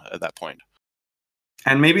problem at that point.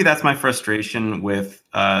 And maybe that's my frustration with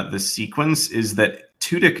the sequence, is that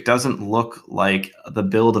Tudyk doesn't look like the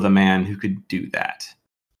build of a man who could do that.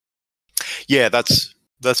 Yeah, that's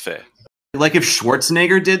fair. Like if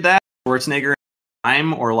Schwarzenegger did that, Schwarzenegger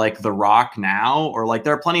time, or like The Rock now, or like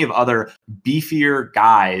there are plenty of other beefier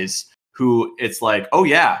guys who it's like, oh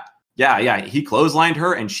yeah, he clotheslined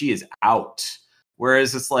her and she is out.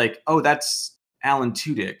 Whereas it's like, oh, that's Alan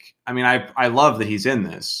Tudyk. I mean, I love that he's in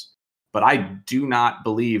this, but I do not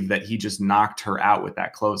believe that he just knocked her out with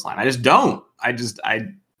that clothesline. I just don't.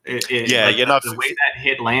 The way that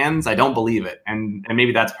hit lands, I don't believe it. And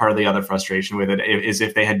maybe that's part of the other frustration with it is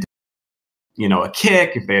if they had, a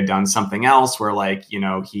kick, if they had done something else where like,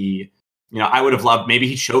 I would have loved, maybe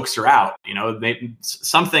he chokes her out, maybe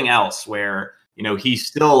something else where, he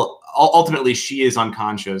still, ultimately she is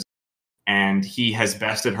unconscious and he has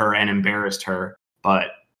bested her and embarrassed her. But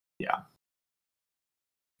yeah.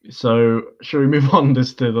 So, shall we move on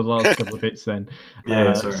just to the last couple of bits then?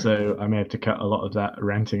 Yeah, sorry. So, I may have to cut a lot of that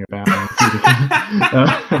ranting about.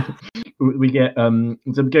 We get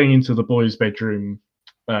so going into the boys' bedroom,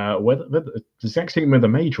 where the exact thing where the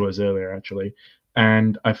mage was earlier, actually,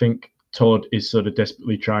 and I think Todd is sort of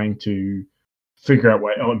desperately trying to figure out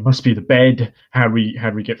it must be the bed. How do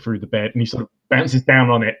we get through the bed? And he sort of bounces down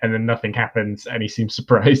on it, and then nothing happens, and he seems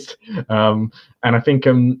surprised. And I think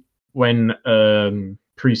when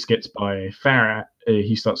Priest gets by Farah,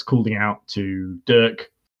 he starts calling out to Dirk,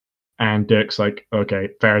 and Dirk's like, okay,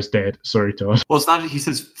 Farah's dead. Sorry, Todd. Well, it's not, he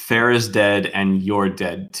says Farah's dead and you're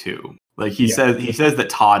dead too. Like he says that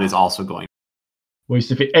Todd is also going. Well,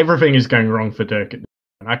 if everything is going wrong for Dirk, and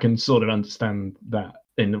I can sort of understand that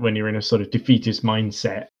when you're in a sort of defeatist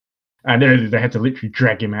mindset. And they had to literally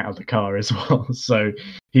drag him out of the car as well. So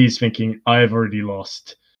he's thinking, I've already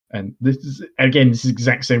lost. And this is the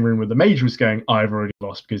exact same room where the mage was going, I've already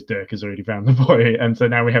lost because Dirk has already found the boy. And so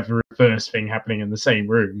now we have the reverse thing happening in the same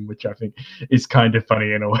room, which I think is kind of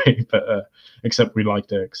funny in a way, but except we like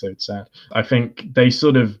Dirk, so it's sad. I think they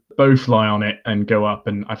sort of both lie on it and go up.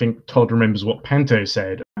 And I think Todd remembers what Panto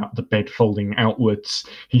said about the bed folding outwards.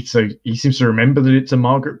 He seems to remember that it's a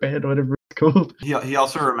Margaret bed or whatever it's called. He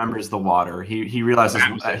also remembers the water. He realizes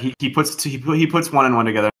he puts one and one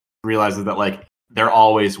together, realizes that like, they're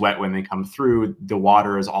always wet when they come through. The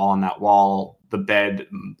water is all on that wall. The bed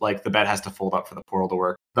has to fold up for the portal to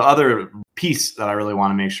work. The other piece that I really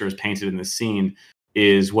want to make sure is painted in this scene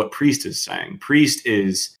is what Priest is saying. Priest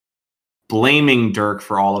is blaming Dirk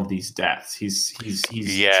for all of these deaths. He's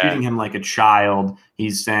treating him like a child.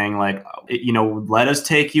 He's saying like, let us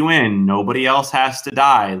take you in. Nobody else has to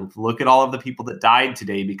die. Look at all of the people that died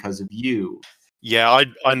today because of you. Yeah,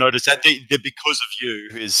 I noticed that the because of you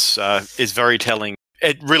is very telling.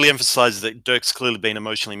 It really emphasizes that Dirk's clearly been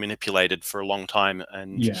emotionally manipulated for a long time,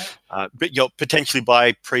 and but potentially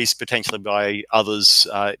by Priest, potentially by others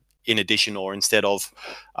in addition or instead of.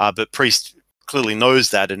 But Priest clearly knows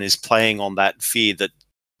that and is playing on that fear that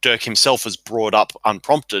Dirk himself has brought up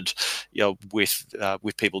unprompted, with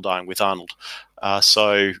people dying with Arnold.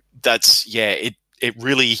 So that's it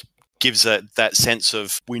really gives that sense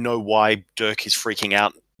of we know why Dirk is freaking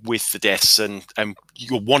out with the deaths and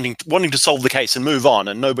you're wanting to solve the case and move on,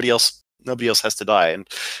 and nobody else has to die,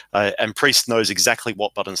 and Priest knows exactly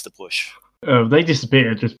what buttons to push. They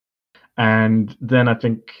disappear and then I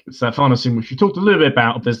think it's that final scene which we talked a little bit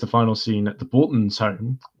about. There's the final scene at the Bortons'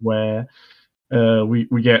 home where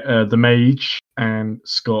we get the mage and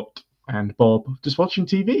Scott and Bob just watching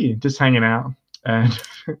TV, just hanging out. And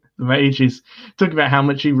the mage is talking about how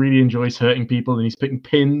much he really enjoys hurting people, and he's putting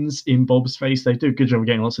pins in Bob's face. They do a good job of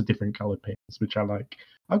getting lots of different coloured pins, which I like.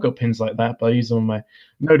 I've got pins like that, but I use them on my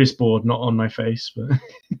notice board, not on my face. But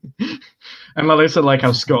and I also like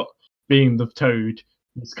how Scott, being the Toad,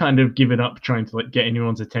 he's kind of given up trying to get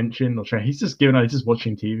anyone's attention. He's just given up, he's just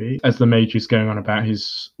watching TV. As the mage is going on about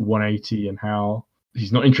his 180 and how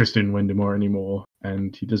he's not interested in Wendemore anymore,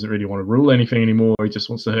 and he doesn't really want to rule anything anymore. He just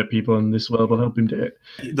wants to hurt people, and this world will help him do it.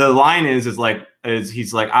 The line is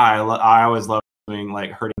he's like, I always love doing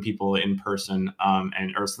hurting people in person,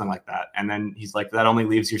 or something like that. And then he's like, that only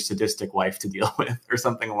leaves your sadistic wife to deal with, or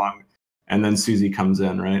something along. And then Susie comes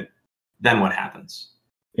in, right? Then what happens?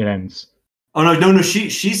 It ends. Oh no! She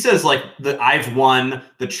says I've won.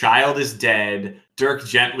 The child is dead. Dirk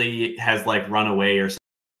gently has run away or something.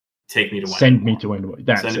 Take me to Wendemore. Send me to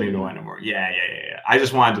Wendemore. Send me to Wendemore. Yeah. I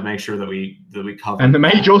just wanted to make sure that we cover. And the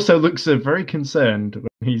mage also looks very concerned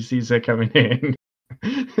when he sees her coming in,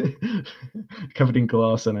 covered in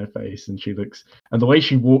glass on her face, and she looks. And the way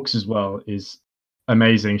she walks as well is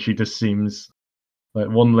amazing. She just seems like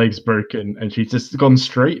one leg's broken, and she's just gone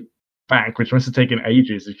straight back, which must have taken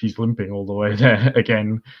ages if she's limping all the way there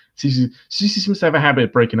again. Susie seems to have a habit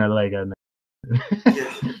of breaking her leg.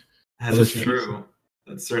 Yeah, that's true.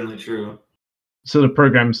 That's certainly true. So the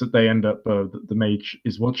programs that they end up, the mage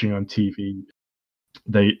is watching on TV,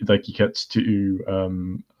 he cuts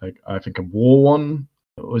to like I think a war one.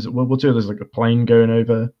 Was it World War II? There's like a plane going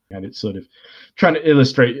over, and it's sort of trying to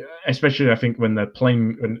illustrate, especially I think when the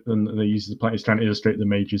plane when they use the plane, it's trying to illustrate the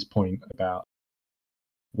Major's point about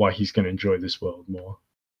why he's going to enjoy this world more.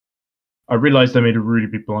 I realized I made a really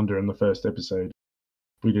big blunder in the first episode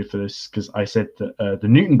we did for this, because I said that the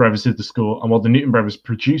Newton brothers did the score, and while the Newton brothers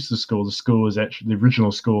produced the score was actually the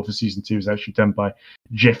original score for season 2 was actually done by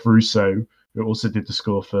Jeff Russo, who also did the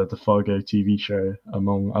score for the Fargo TV show,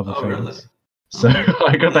 among other things. Really? So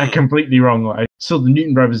I got that completely wrong. I saw the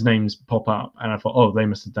Newton brothers' names pop up, and I thought, oh, they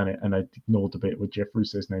must have done it, and I ignored the bit where Jeff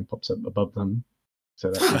Russo's name pops up above them.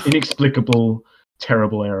 So that's an inexplicable,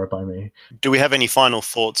 terrible error by me. Do we have any final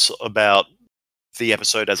thoughts about the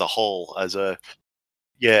episode as a whole? As a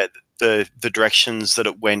the directions that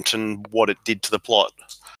it went and what it did to the plot.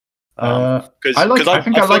 I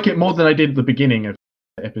like it more than I did at the beginning of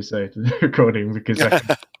the episode recording, because I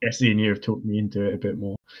think Jesse and you have talked me into it a bit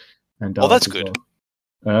more. And that's good.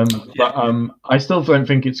 Well. But I still don't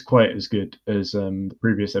think it's quite as good as the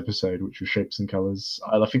previous episode, which was Shapes and Colors.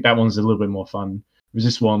 I think that one's a little bit more fun. With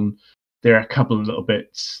this one, there are a couple of little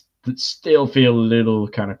bits that still feel a little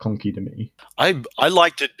kind of clunky to me. I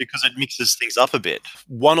liked it because it mixes things up a bit.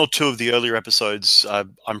 One or two of the earlier episodes,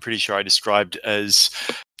 I'm pretty sure I described as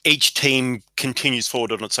each team continues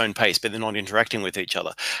forward on its own pace, but they're not interacting with each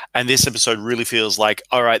other. And this episode really feels like,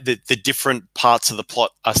 all right, the different parts of the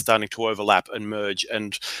plot are starting to overlap and merge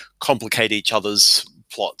and complicate each other's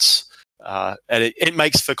plots. And it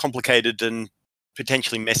makes for complicated and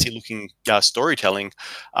potentially messy-looking storytelling.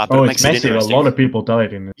 But it makes it's messy. it A lot of people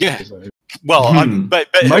died in this episode. Well, but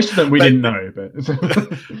most of them we didn't know. But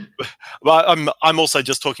well, I'm also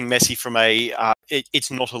just talking messy from a.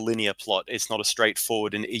 It's not a linear plot. It's not a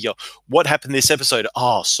straightforward and what happened this episode.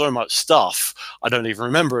 Oh, so much stuff. I don't even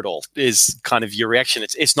remember it all. Is kind of your reaction.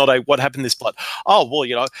 It's not a what happened this plot. Oh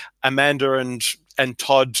well, Amanda and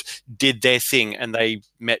Todd did their thing and they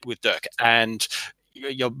met with Dirk, and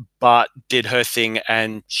Bart did her thing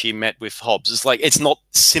and she met with Hobbs. It's like, it's not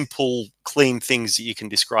simple, clean things that you can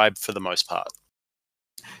describe for the most part.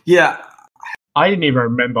 Yeah. I didn't even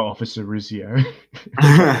remember Officer Rizzio.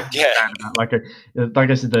 Yeah. Like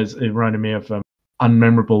I said, it reminded me of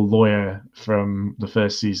unmemorable lawyer from the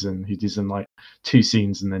first season who does in like 2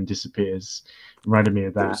 scenes and then disappears. Reminded me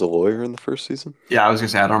of that. There was a lawyer in the first season? Yeah, I was going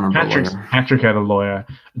to say, I don't remember. Patrick had a lawyer.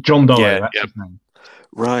 John Dollar, that's his name.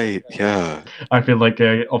 Right, yeah. I feel like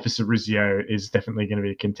Officer Rizzio is definitely going to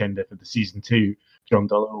be a contender for the season 2 John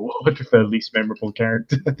Dollar Award for least memorable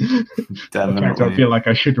character. Definitely. I feel like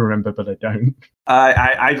I should remember, but I don't.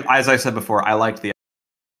 I as I said before, I liked the.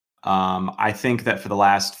 I think that for the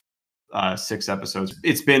last 6 episodes,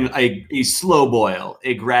 it's been a slow boil,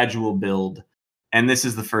 a gradual build, and this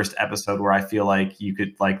is the first episode where I feel like you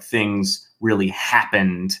could things really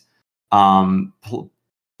happened.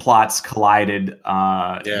 Plots collided.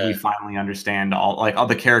 We finally understand all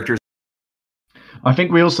the characters. I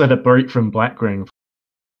think we also had a break from Blackwing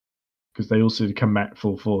because they also come back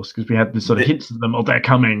full force, because we had this sort of hints of them, they're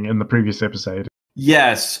coming in the previous episode.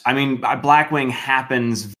 Yes, I mean Blackwing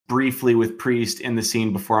happens briefly with Priest in the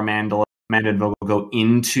scene before Amanda and Vogel go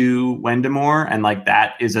into Wendemore, and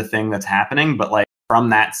that is a thing that's happening. But from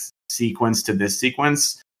that sequence to this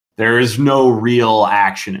sequence, there is no real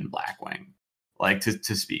action in Blackwing.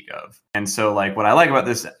 To speak of. And so what I like about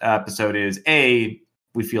this episode is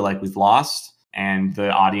we feel like we've lost, and the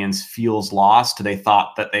audience feels lost. They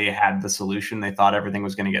thought that they had the solution. They thought everything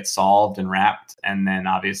was going to get solved and wrapped, and then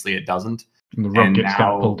obviously it doesn't. And the rug gets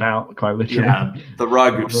pulled out, quite literally. Yeah, the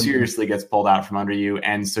rug seriously gets pulled out from under you,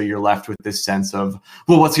 and so you're left with this sense of,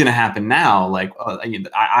 well, what's going to happen now?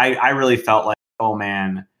 I really felt like, oh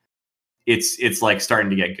man, it's starting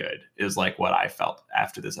to get good, is what I felt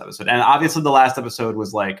after this episode. And obviously the last episode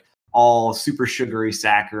was all super sugary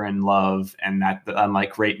saccharine love, and that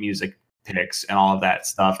great music picks and all of that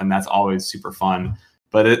stuff, and that's always super fun.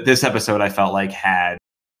 But this episode I felt had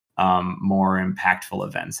more impactful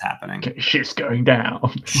events happening. Shit's going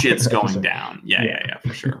down. Shit's going down. Yeah,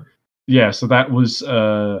 for sure. Yeah, so that was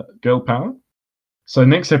Girl Power. So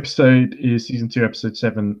next episode is season 2, episode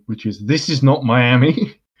 7, which is This Is Not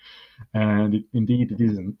Miami. And indeed it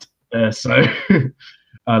isn't. So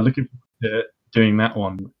looking forward to doing that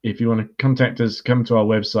one. If you want to contact us, come to our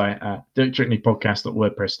website at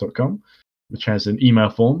dirtchutneypodcast.wordpress.com, which has an email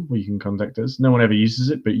form where you can contact us. No one ever uses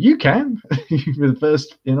it, but you can. You're the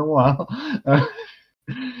first in a while.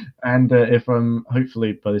 And if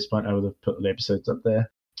hopefully by this point I would have put the episodes up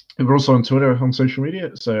there. We're also on Twitter, on social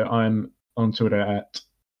media. So I'm on Twitter at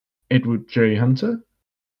Edward J. Hunter.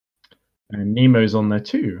 And Nemo's on there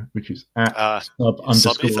too, which is at sub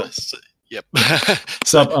underscore Yep.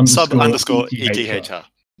 sub underscore ETHR.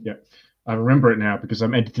 Yeah, I remember it now because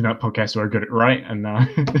I'm editing that podcast where I got it right, and now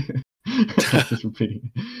just repeating.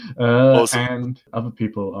 Awesome. And other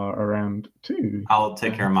people are around too. I'll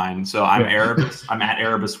take care of mine. So I'm Erebus. I'm at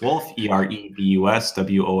Erebus Wolf, EREBUSWOLF,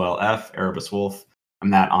 Erebus Wolf. I'm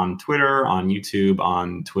that on Twitter, on YouTube,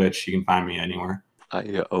 on Twitch. You can find me anywhere.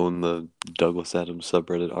 I own the Douglas Adams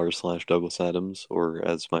subreddit r/Douglas Adams, or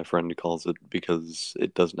as my friend calls it, because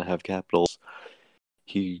it doesn't have capitals,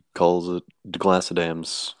 he calls it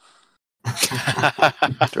Glass-a-Dams.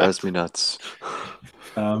 Drives me nuts.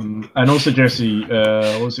 And also, Jesse,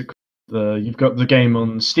 what was it called? You've got the game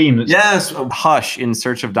on Steam. Yes, Hush, In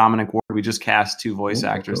Search of Dominic Ward. We just cast 2 voice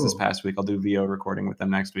actors this past week. I'll do VO recording with them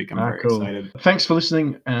next week. I'm very excited. Thanks for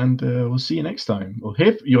listening, and we'll see you next time.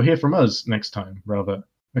 You'll hear from us next time, rather.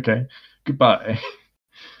 Okay, goodbye.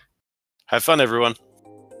 Have fun, everyone.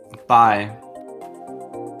 Bye.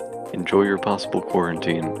 Enjoy your possible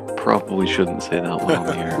quarantine. Probably shouldn't say that one on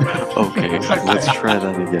the air. Okay, let's try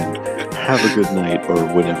that again. Have a good night, or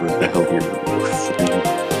whatever the hell you're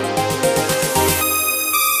listening.